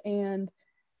advisors. And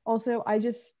also, I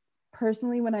just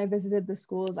personally, when I visited the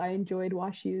schools, I enjoyed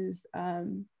WashU's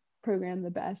program the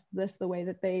best, the way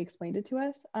that they explained it to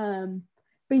us.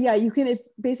 But yeah, it's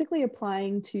basically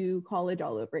applying to college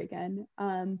all over again.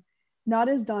 Not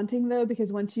as daunting though,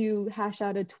 because once you hash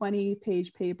out a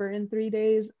 20-page paper in 3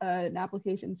 days, an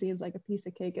application seems like a piece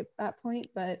of cake at that point,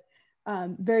 but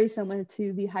very similar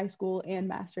to the high school and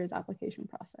master's application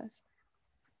process.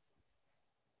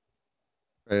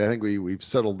 Right, I think we've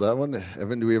settled that one.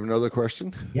 Evan, do we have another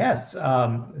question? Yes.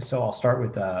 So I'll start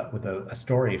with a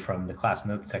story from the class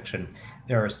notes section.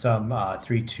 There are some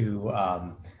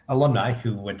 3-2 alumni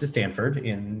who went to Stanford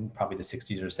in probably the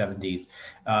 60s or 70s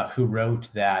who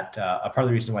wrote that a part of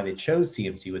the reason why they chose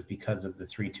CMC was because of the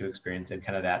 3-2 experience and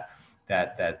kind of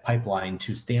that pipeline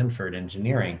to Stanford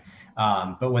engineering.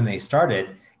 But when they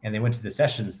started and they went to the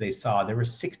sessions, they saw there were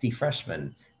 60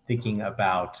 freshmen thinking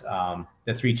about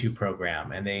the 3-2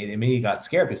 program, and they immediately got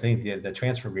scared because they think the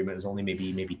transfer agreement is only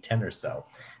maybe 10 or so.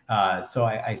 So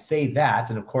I say that,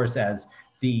 and of course, as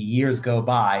the years go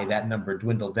by, that number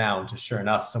dwindled down to, sure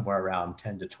enough, somewhere around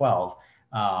 10 to 12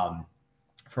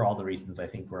 for all the reasons I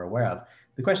think we're aware of.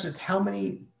 The question is, how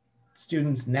many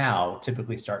students now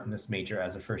typically start in this major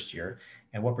as a first year,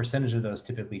 and what percentage of those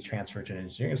typically transfer to an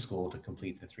engineering school to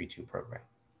complete the 3-2 program?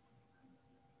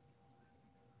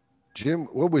 Jim,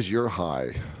 what was your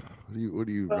high? What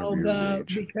do you remember your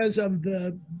age? Because of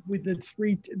the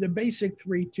basic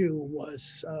 3-2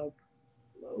 was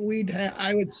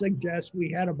I would suggest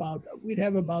we'd have about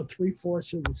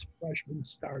 3/4 of the freshmen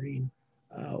starting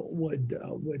would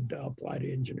apply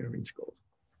to engineering schools.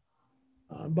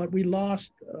 But we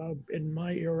lost in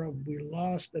my era. We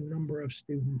lost a number of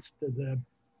students to the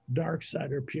dark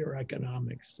side or pure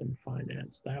economics and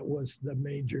finance. That was the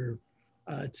major.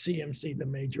 At CMC, the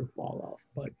major fall off,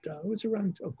 but it was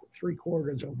around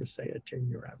 3/4 over, say, a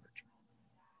 10-year average.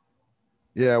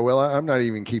 Yeah, well, I'm not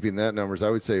even keeping that numbers.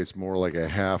 I would say it's more like a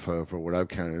half of what I've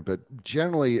counted. But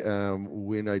generally,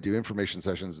 when I do information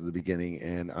sessions at the beginning,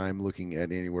 and I'm looking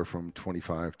at anywhere from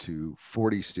 25 to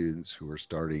 40 students who are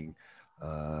starting,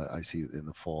 I see in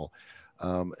the fall.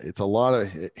 It's a lot of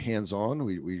hands-on.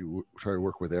 We try to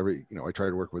work with I try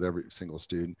to work with every single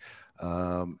student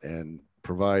and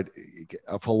provide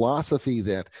a philosophy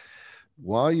that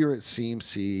while you're at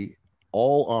CMC,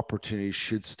 all opportunities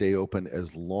should stay open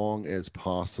as long as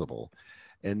possible.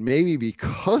 And maybe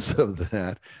because of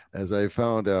that, as I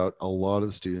found out, a lot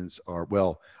of students are,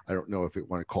 well, I don't know if you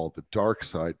want to call it the dark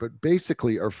side, but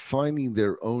basically are finding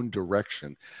their own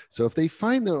direction. So if they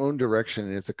find their own direction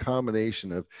and it's a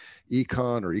combination of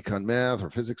econ or econ math or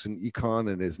physics and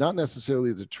econ, and it's not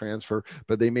necessarily the transfer,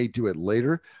 but they may do it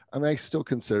later, I mean, I still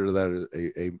consider that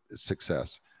a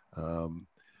success.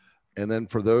 And then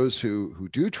for those who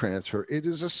do transfer, it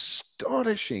is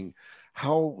astonishing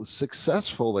how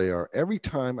successful they are. Every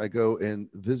time I go and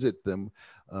visit them,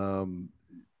 you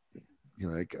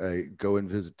know, I go and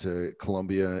visit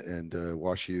Columbia and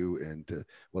WashU, and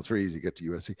well, it's very easy to get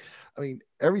to USC. I mean,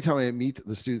 every time I meet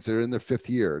the students that are in their 5th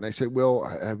year, and I say, well,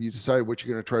 have you decided what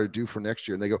you're going to try to do for next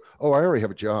year? And they go, oh, I already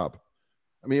have a job.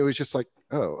 I mean, it was just like,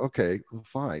 oh, okay, well,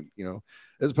 fine. You know,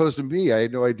 as opposed to me, I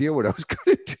had no idea what I was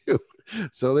going to do.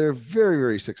 So they're very,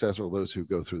 very successful, those who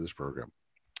go through this program.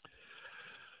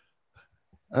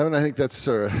 And I think that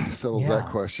settles that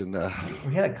question.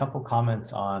 We had a couple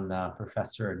comments on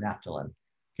Professor Naftalin.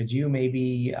 Could you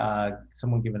maybe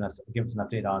someone give us an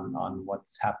update on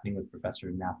what's happening with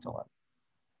Professor Naftalin?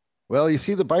 Well, you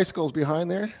see the bicycles behind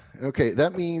there? Okay,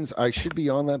 that means I should be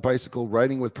on that bicycle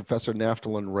riding with Professor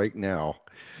Naftalin right now.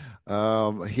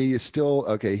 He is still,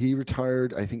 okay, he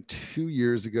retired, I think, 2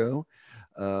 years ago.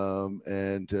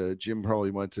 And Jim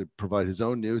probably wanted to provide his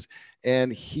own news.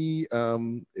 And he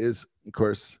is, of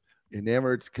course,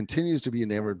 enamored, continues to be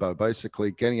enamored by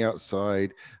bicycling, getting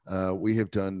outside. We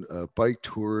have done bike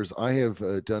tours. I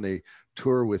have done a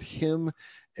tour with him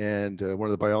and one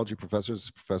of the biology professors,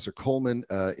 Professor Coleman,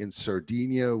 in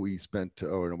Sardinia. We spent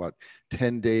about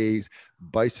 10 days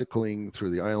bicycling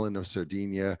through the island of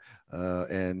Sardinia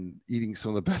and eating some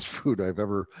of the best food I've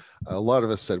ever. A lot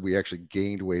of us said we actually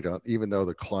gained weight on, even though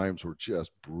the climbs were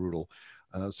just brutal.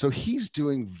 So he's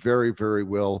doing very, very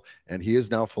well, and he is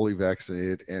now fully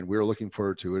vaccinated, and we're looking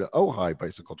forward to an Ojai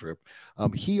bicycle trip.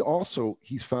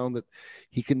 He's found that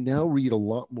he can now read a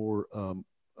lot more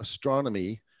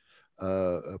astronomy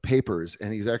papers,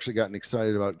 and he's actually gotten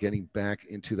excited about getting back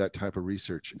into that type of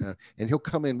research. And he'll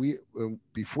come in.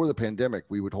 Before the pandemic,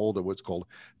 we would hold what's called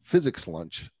physics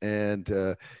lunch,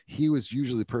 and he was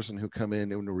usually the person who come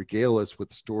in and regale us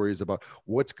with stories about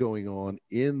what's going on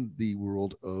in the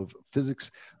world of physics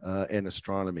and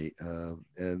astronomy.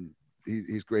 And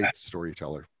he's a great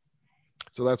storyteller.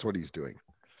 So that's what he's doing.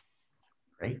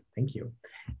 Great, thank you.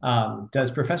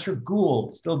 Does Professor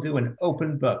Gould still do an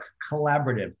open book,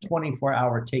 collaborative,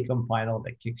 24-hour take-home final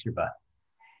that kicks your butt?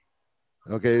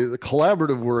 Okay, the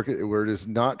collaborative word is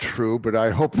not true, but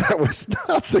I hope that was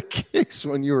not the case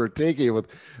when you were taking it with.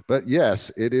 But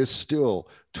yes, it is still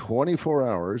 24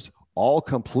 hours, all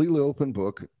completely open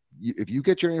book. If you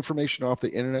get your information off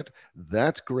the internet,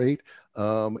 that's great.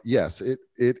 Yes, it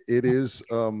is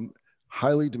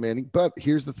highly demanding. But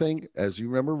here's the thing, as you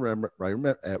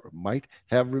might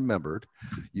have remembered,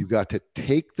 you got to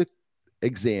take the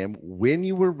exam when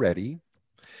you were ready,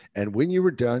 and when you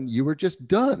were done, you were just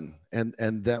done,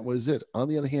 and that was it. On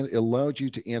the other hand, it allowed you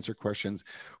to answer questions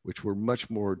which were much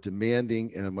more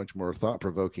demanding and much more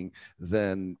thought-provoking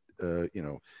than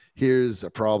here's a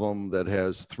problem that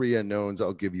has 3 unknowns,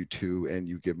 I'll give you 2 and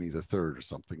you give me the third, or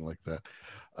something like that.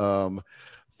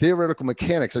 Theoretical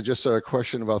mechanics. I just saw a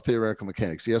question about theoretical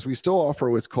mechanics. Yes, we still offer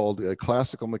what's called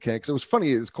classical mechanics. It was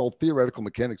funny, it's called theoretical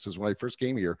mechanics, because when I first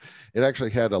came here, it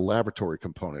actually had a laboratory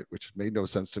component, which made no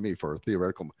sense to me for a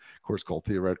theoretical course called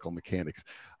theoretical mechanics.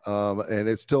 And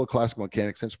it's still classical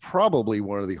mechanics, and it's probably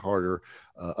one of the harder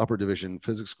upper division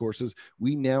physics courses.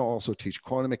 We now also teach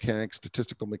quantum mechanics,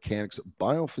 statistical mechanics,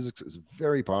 biophysics is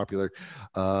very popular.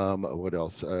 What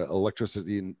else?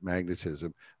 Electricity and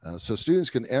magnetism. So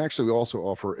students can, and actually we also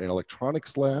offer an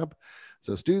electronics lab.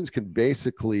 So students can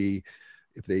basically,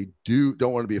 if they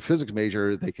don't want to be a physics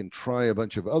major, they can try a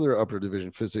bunch of other upper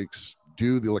division physics,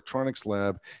 do the electronics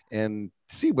lab, and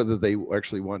see whether they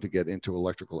actually want to get into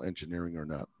electrical engineering or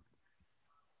not.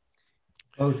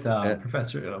 Both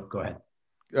Professor, go ahead.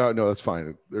 No, that's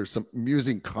fine. There's some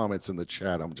amusing comments in the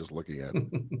chat I'm just looking at.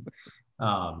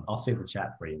 I'll save the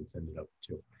chat for you and send it over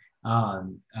too.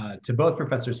 To both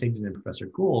Professors Higdon and Professor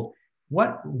Gould,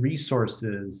 what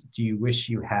resources do you wish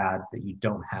you had that you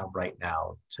don't have right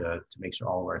now to make sure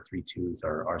all of our 3-2s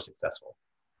are successful?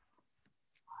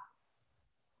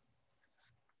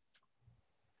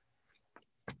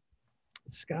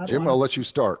 Scott, Jim, I'll let you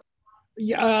start.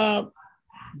 Yeah,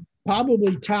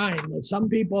 probably time. Some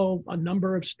people, a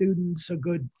number of students, a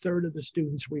good third of the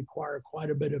students require quite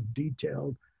a bit of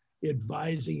detailed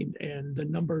advising, and the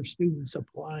number of students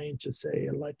applying to, say,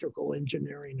 electrical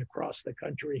engineering across the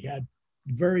country had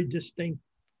very distinct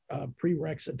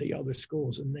prereqs at the other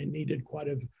schools, and they needed quite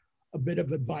a bit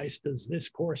of advice. Does this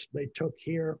course they took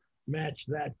here match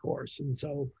that course? And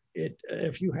so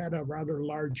if you had a rather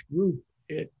large group,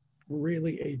 it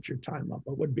really ate your time up.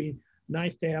 It would be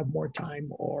nice to have more time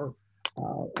or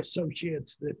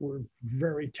associates that were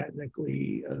very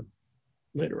technically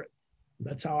literate.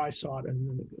 That's how I saw it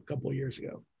a couple of years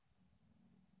ago.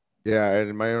 Yeah, and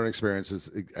in my own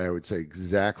experiences, I would say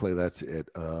exactly that's it.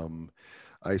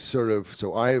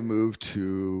 So I have moved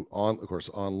to of course,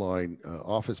 online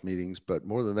office meetings, but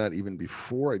more than that, even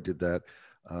before I did that,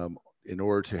 in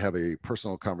order to have a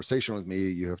personal conversation with me,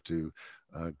 you have to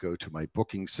go to my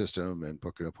booking system and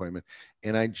book an appointment.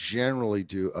 And I generally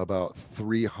do about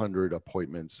 300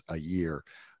 appointments a year.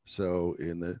 So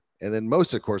and then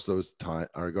most, of course, those time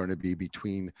are going to be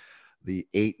between the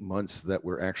 8 months that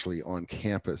we're actually on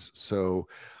campus. So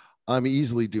I'm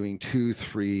easily doing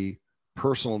 2-3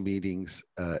 personal meetings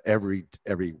every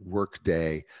work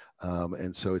day.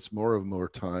 And so it's more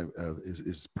time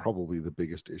is probably the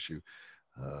biggest issue.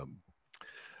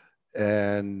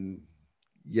 And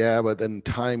yeah, but then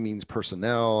time means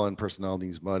personnel, and personnel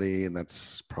means money, and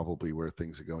that's probably where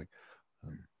things are going.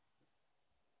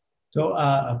 So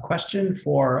a question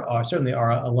for certainly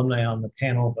our alumni on the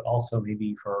panel, but also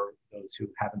maybe for those who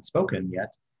haven't spoken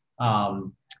yet.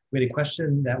 We had a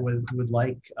question that would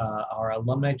like our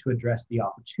alumni to address the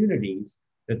opportunities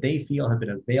that they feel have been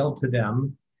availed to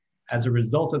them as a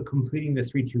result of completing the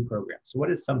 3-2 program. So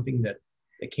what is something that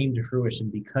came to fruition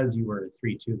because you were a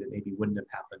 3-2 that maybe wouldn't have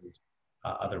happened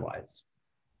otherwise?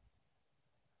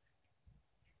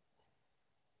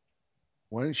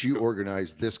 Why don't you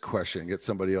organize this question and get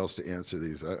somebody else to answer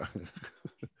these?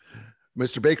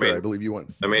 Mr. Baker, I believe you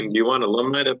won. I mean, do you want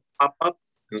alumni to pop up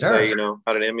and say, you know,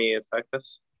 how did ME affect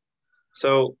us?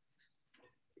 So,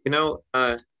 you know,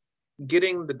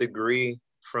 getting the degree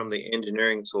from the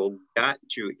engineering school got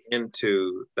you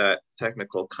into that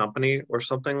technical company or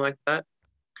something like that.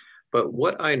 But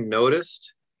what I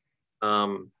noticed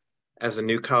as a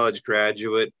new college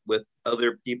graduate with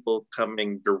other people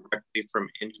coming directly from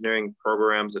engineering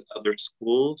programs at other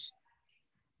schools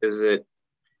is that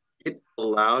it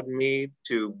allowed me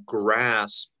to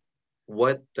grasp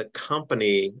what the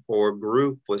company or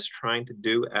group was trying to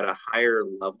do at a higher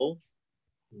level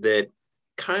that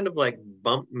kind of like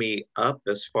bumped me up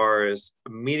as far as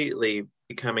immediately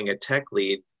becoming a tech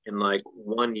lead in like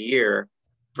 1 year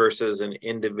versus an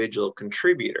individual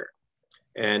contributor.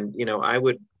 And, you know, I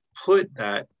would put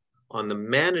that on the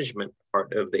management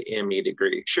part of the ME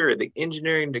degree. Sure, the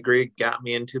engineering degree got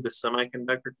me into the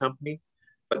semiconductor company,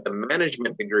 but the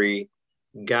management degree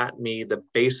got me the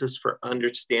basis for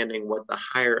understanding what the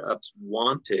higher ups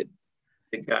wanted.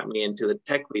 It got me into the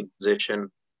tech lead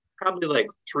position, probably like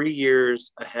 3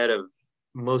 years ahead of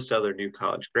most other new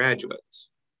college graduates.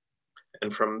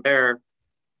 And from there,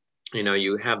 you know,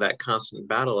 you have that constant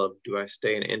battle of, do I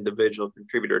stay an individual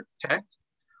contributor to tech,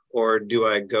 or do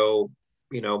I go,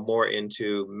 you know, more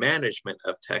into management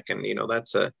of tech? And, you know,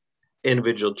 that's a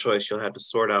individual choice you'll have to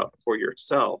sort out for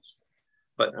yourself.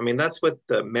 But I mean, that's what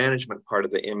the management part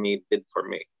of the ME did for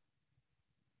me.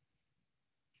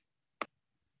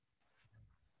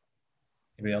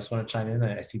 Anybody else want to chime in?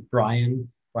 I see Brian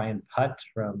Putt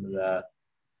from the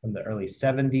early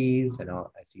 70s.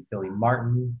 I see Billy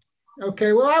Martin.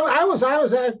 Okay, well, I was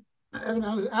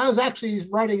actually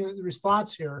writing the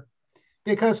response here,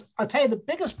 because I'll tell you, the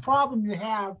biggest problem you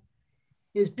have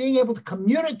is being able to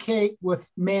communicate with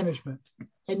management,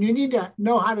 and you need to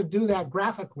know how to do that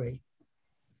graphically,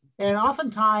 and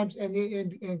oftentimes and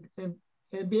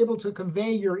be able to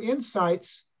convey your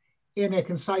insights in a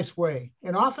concise way.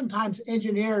 And oftentimes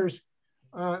engineers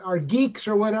are geeks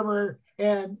or whatever,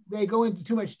 and they go into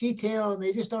too much detail and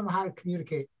they just don't know how to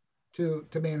communicate to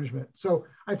management. So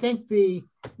I think the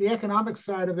economic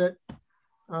side of it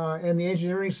and the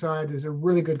engineering side is a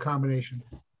really good combination.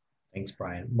 Thanks,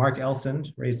 Brian. Mark Elson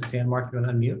raised his hand. Mark, you want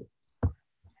to unmute?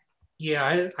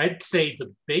 Yeah, I'd say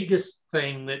the biggest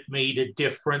thing that made a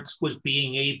difference was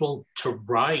being able to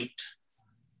write.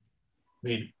 I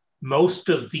mean, most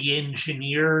of the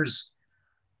engineers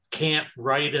can't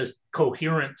write a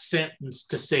coherent sentence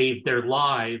to save their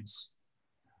lives.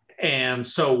 And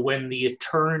so when the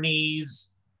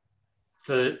attorneys,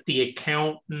 the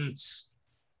accountants,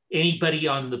 anybody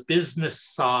on the business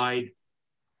side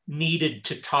needed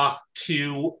to talk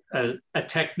to a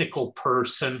technical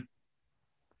person,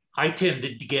 I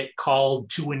tended to get called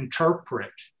to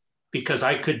interpret, because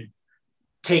I could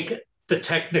take the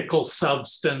technical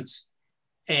substance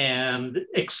and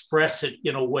express it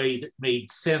in a way that made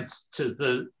sense to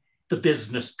the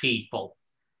business people.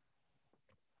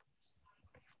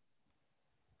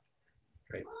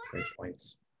 Great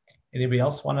points. Anybody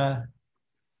else want to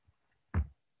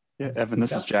Yeah, Evan,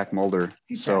 this is Jack Mulder.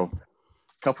 So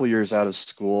a couple of years out of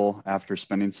school, after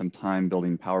spending some time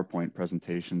building PowerPoint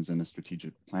presentations in a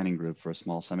strategic planning group for a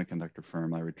small semiconductor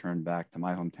firm, I returned back to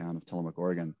my hometown of Tillamook,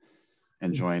 Oregon,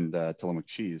 and joined Tillamook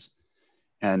Cheese.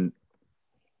 And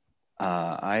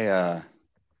that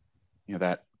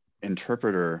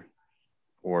interpreter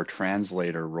or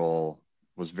translator role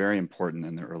was very important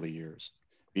in the early years.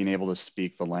 Being able to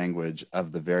speak the language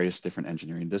of the various different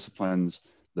engineering disciplines,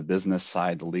 the business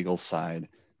side, the legal side,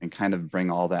 and kind of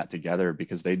bring all that together,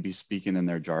 because they'd be speaking in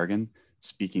their jargon,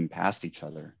 speaking past each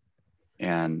other.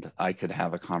 And I could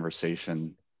have a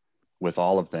conversation with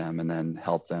all of them and then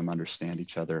help them understand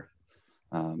each other.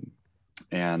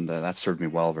 That served me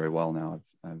very well now.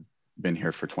 I've been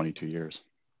here for 22 years.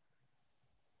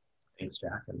 Thanks,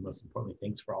 Jack. And most importantly,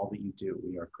 thanks for all that you do.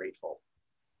 We are grateful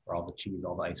for all the cheese,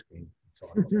 all the ice cream, and so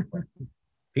on and so forth.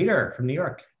 Peter from New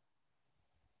York.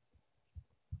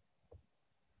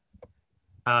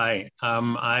 Hi,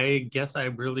 I guess I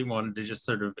really wanted to just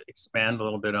sort of expand a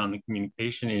little bit on the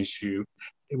communication issue.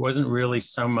 It wasn't really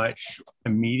so much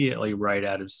immediately right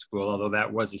out of school, although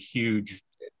that was a huge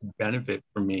benefit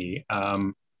for me.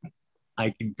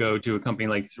 I could go to a company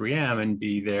like 3M and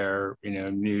be their,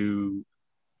 new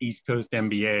East Coast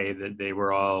MBA that they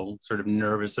were all sort of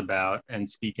nervous about, and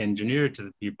speak engineer to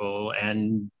the people,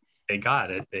 and they got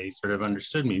it. They sort of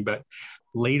understood me. But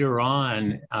later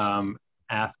on,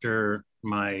 after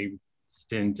my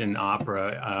stint in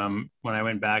opera, when I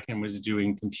went back and was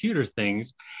doing computer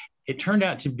things, it turned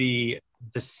out to be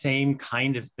the same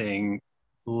kind of thing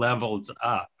leveled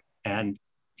up. And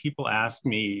people asked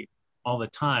me all the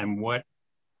time what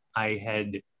I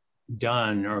had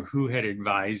done or who had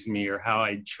advised me or how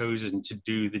I'd chosen to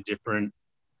do the different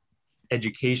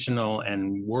educational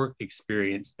and work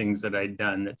experience things that I'd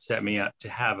done that set me up to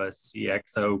have a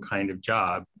CXO kind of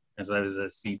job, as I was a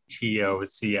CTO, a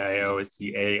CIO, a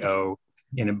CAO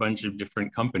in a bunch of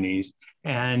different companies.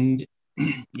 And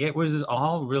it was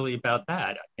all really about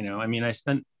that. I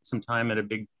spent some time at a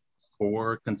big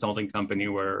 4 consulting company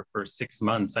where for 6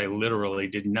 months, I literally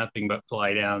did nothing but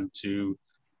fly down to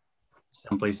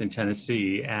someplace in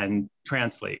Tennessee and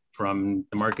translate from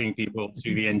the marketing people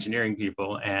to the engineering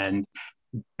people and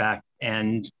back.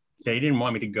 And they didn't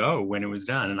want me to go when it was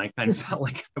done. And I kind of felt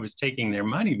like I was taking their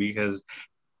money because,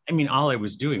 all I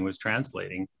was doing was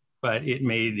translating, but it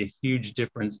made a huge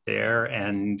difference there.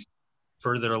 And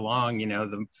further along,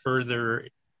 the further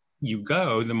you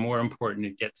go, the more important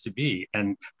it gets to be.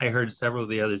 And I heard several of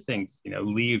the other things,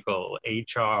 legal,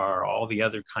 HR, all the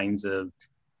other kinds of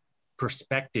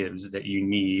perspectives that you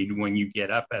need when you get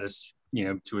up at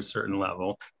to a certain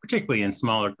level, particularly in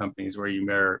smaller companies where you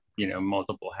wear,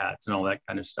 multiple hats and all that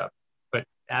kind of stuff. But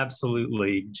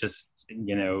absolutely just,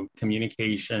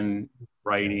 communication,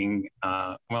 writing,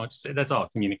 that's all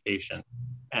communication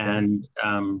and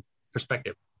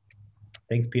perspective.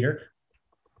 Thanks, Peter.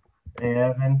 Hey,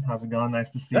 Evan, how's it going?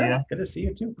 Nice to see you. Good to see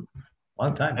you too.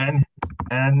 Long time.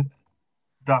 And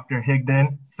Dr.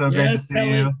 Higdon, so great to see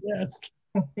you. Yes.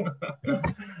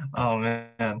 Oh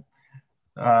man.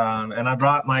 And I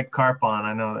brought Mike Karp on.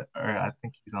 I know that, or I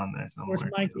think he's on there somewhere.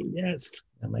 Where's Mikey? Yes.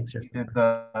 Yeah, Mike's here. He did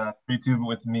the 3-2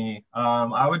 with me.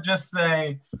 I would just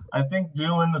say, I think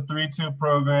doing the 3-2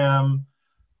 program,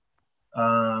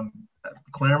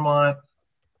 Claremont,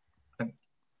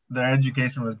 their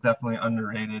education was definitely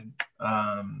underrated.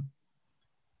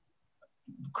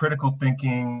 Critical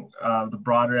thinking, the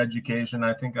broader education.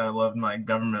 I think I loved my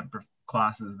government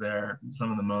classes there,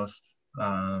 some of the most,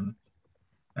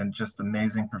 and just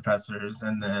amazing professors.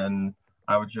 And then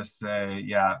I would just say,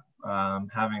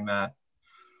 having that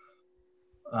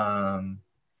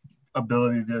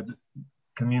ability to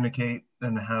communicate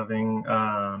and having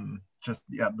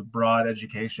the broad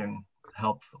education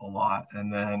helps a lot.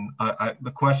 And then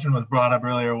the question was brought up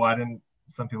earlier, why didn't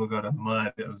some people go to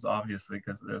MUD? It was obviously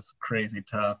because there's crazy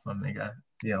tests and they got,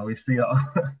 we see all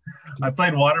I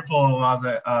played water polo when I was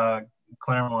at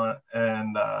Claremont,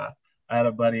 and I had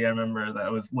a buddy I remember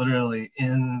that was literally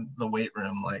in the weight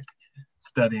room like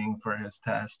studying for his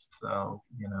test. So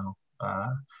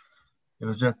it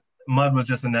was just, MUD was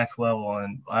just the next level,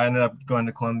 and I ended up going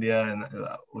to Columbia, and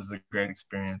it was a great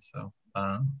experience. So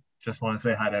just want to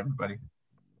say hi to everybody.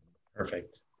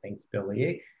 Perfect. Thanks,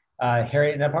 Billy.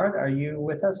 Harriet Nebhard, are you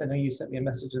with us? I know you sent me a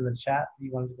message in the chat.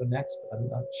 You wanted to go next, but I'm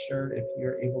not sure if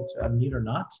you're able to unmute or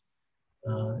not.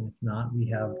 If not, we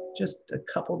have just a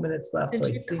couple minutes left.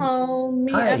 Did you call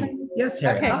me, Evan? Yes,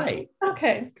 Harriet. Okay. Hi.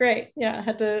 Okay, great. Yeah, I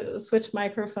had to switch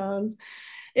microphones.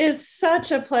 It's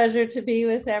such a pleasure to be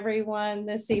with everyone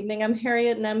this evening. I'm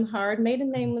Harriet Nemhard.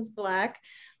 Maiden name was Black.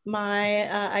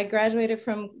 I graduated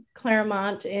from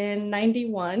Claremont in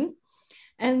 '91,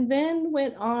 and then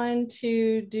went on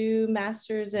to do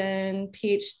master's and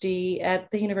PhD at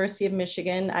the University of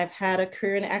Michigan. I've had a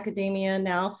career in academia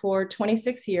now for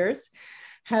 26 years,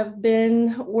 have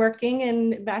been working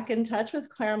and back in touch with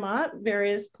Claremont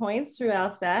various points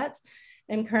throughout that,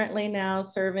 and currently now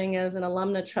serving as an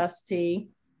alumna trustee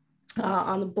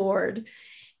on the board.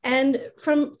 And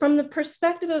from the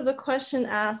perspective of the question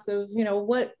asked of,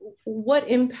 what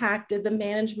impact did the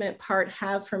management part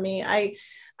have for me? I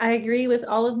agree with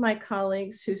all of my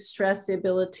colleagues who stress the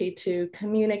ability to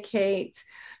communicate,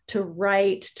 to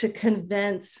write, to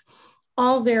convince,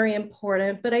 all very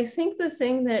important. But I think the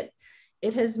thing that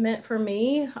it has meant for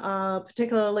me,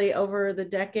 particularly over the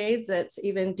decades, that's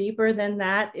even deeper than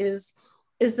that, is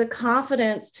the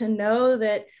confidence to know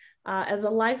that as a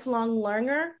lifelong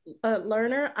learner,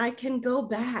 I can go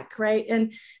back, right,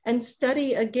 and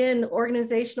study again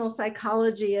organizational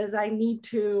psychology as I need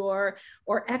to, or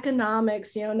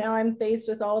economics. Now I'm faced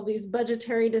with all of these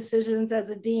budgetary decisions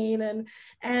as a dean,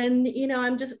 and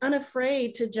I'm just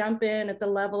unafraid to jump in at the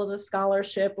level of the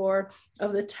scholarship or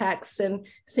of the text and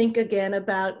think again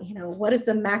about what is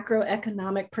the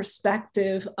macroeconomic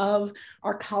perspective of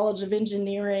our College of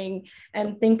Engineering,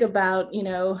 and think about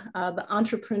the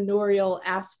entrepreneurial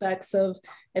aspects of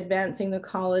advancing the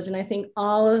college. And I think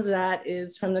all of that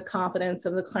is from the confidence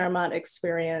of the Claremont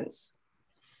experience.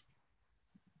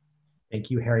 Thank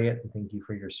you, Harriet, and thank you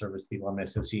for your service to the Alumni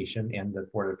Association and the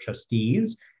Board of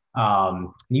Trustees.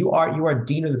 You are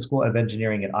Dean of the School of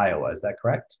Engineering at Iowa, is that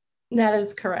correct? That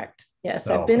is correct. Yes,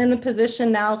 I've been in the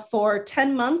position now for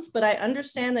 10 months, but I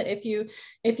understand that if you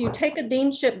take a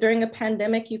deanship during a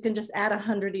pandemic, you can just add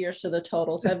 100 years to the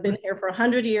total. So I've been here for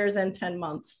 100 years and 10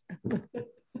 months.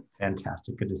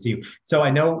 Fantastic, good to see you. So I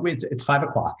know it's 5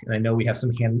 o'clock, and I know we have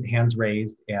some hands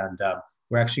raised, and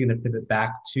we're actually going to pivot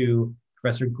back to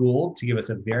Professor Gould to give us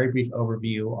a very brief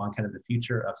overview on kind of the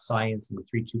future of science and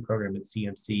the 3-2 program at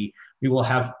CMC. We will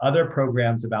have other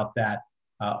programs about that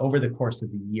over the course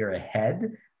of the year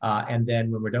ahead. And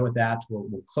then when we're done with that,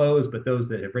 we'll close. But those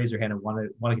that have raised their hand and want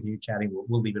to continue chatting,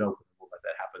 we'll leave it open. We'll let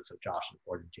that happen. So Josh and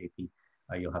Ford and JP,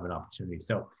 you'll have an opportunity.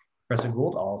 So Professor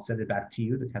Gould, I'll send it back to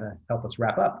you to kind of help us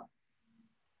wrap up.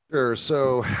 Sure.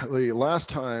 So the last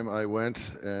time I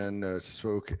went and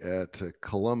spoke at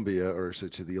Columbia, or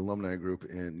to the alumni group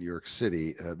in New York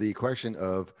City, the question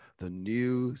of the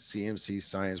new CMC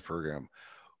science program,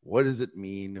 what does it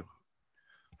mean?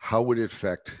 How would it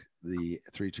affect the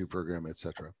 3-2 program, et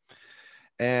cetera?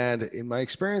 And in my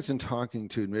experience in talking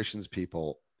to admissions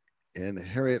people, and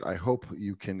Harriet, I hope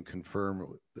you can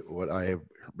confirm what I have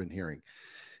been hearing,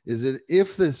 is that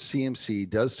if the CMC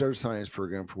does start a science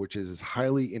program, for which is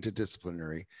highly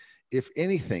interdisciplinary, if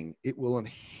anything, it will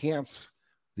enhance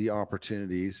the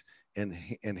opportunities and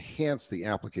enhance the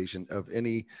application of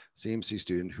any CMC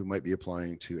student who might be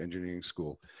applying to engineering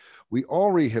school. We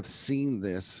already have seen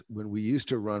this when we used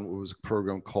to run what was a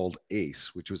program called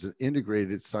ACE, which was an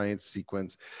integrated science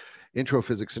sequence, intro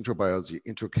physics, intro biology,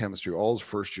 intro chemistry, all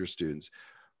first-year students.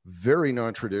 Very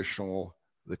non-traditional.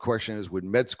 The question is, would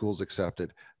med schools accept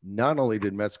it? Not only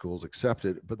did med schools accept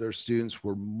it, but their students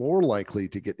were more likely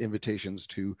to get invitations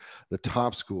to the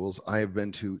top schools. I have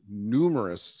been to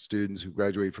numerous students who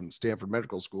graduated from Stanford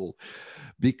Medical School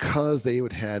because they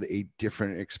would had a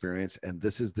different experience. And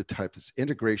this is the type, this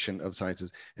integration of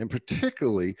sciences, and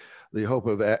particularly the hope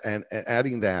of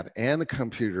adding that and the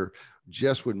computer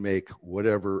just would make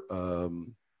whatever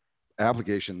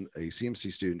application a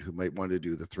CMC student who might want to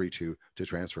do the 3-2 to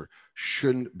transfer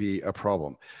shouldn't be a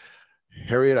problem.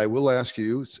 Harriet, I will ask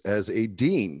you, as a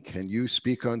dean, can you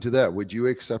speak onto that? Would you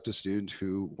accept a student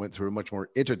who went through a much more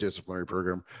interdisciplinary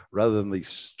program rather than the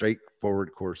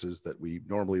straightforward courses that we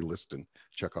normally list and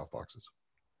check off boxes?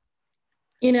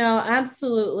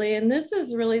 Absolutely. And this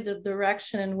is really the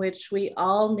direction in which we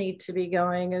all need to be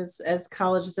going as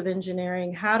colleges of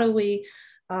engineering. How do we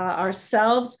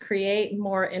ourselves create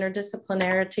more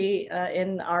interdisciplinarity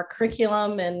in our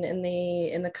curriculum and in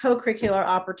the co-curricular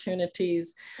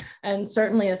opportunities? And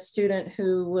certainly a student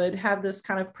who would have this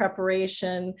kind of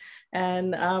preparation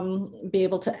and be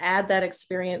able to add that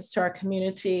experience to our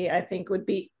community, I think would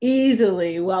be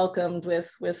easily welcomed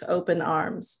with open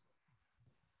arms.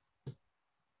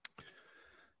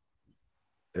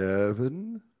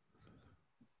 Evan?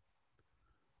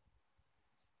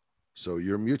 So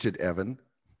you're muted, Evan.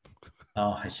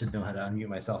 Oh, I should know how to unmute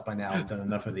myself by now. I've done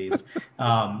enough of these.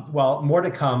 Well, more to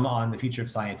come on the future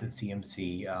of science at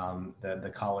CMC.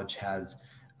 The college has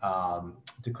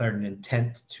declared an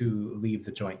intent to leave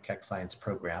the Joint Keck Science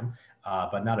program,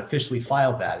 but not officially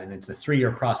filed that. And it's a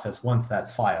 3-year process once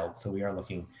that's filed. So we are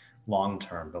looking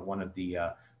long-term, but one of the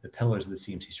pillars of the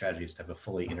CMC strategy is to have a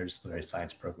fully interdisciplinary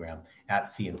science program at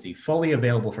CMC, fully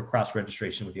available for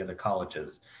cross-registration with the other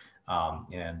colleges.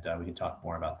 And we can talk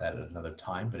more about that at another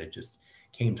time, but it just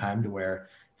came time to where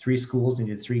 3 schools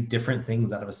needed 3 different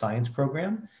things out of a science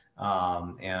program. We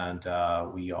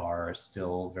are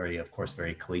still of course,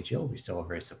 very collegial. We still are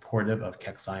very supportive of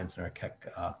Keck Science and our Keck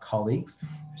colleagues.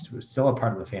 We're still a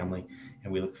part of the family,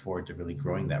 and we look forward to really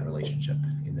growing that relationship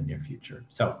in the near future.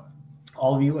 So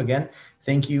all of you, again,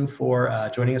 thank you for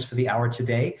joining us for the hour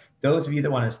today. Those of you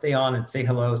that want to stay on and say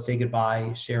hello, say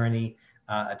goodbye, share any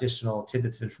additional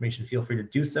tidbits of information, feel free to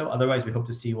do so. Otherwise, we hope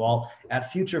to see you all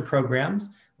at future programs,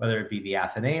 whether it be the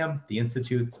Athenaeum, the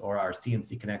Institutes, or our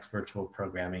CMC Connects virtual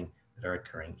programming that are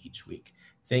occurring each week.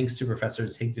 Thanks to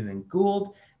Professors Higdon and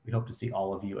Gould. We hope to see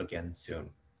all of you again soon.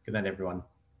 Good night, everyone.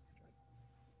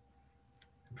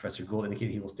 Professor Gould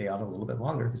indicated he will stay on a little bit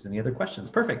longer if there's any other questions.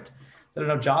 Perfect. So I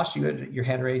don't know, Josh, you had your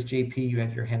hand raised. JP, you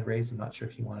had your hand raised. I'm not sure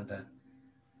if you wanted to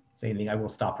say anything. I will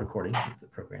stop recording since the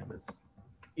program is.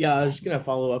 Yeah, I was just going to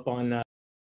follow up on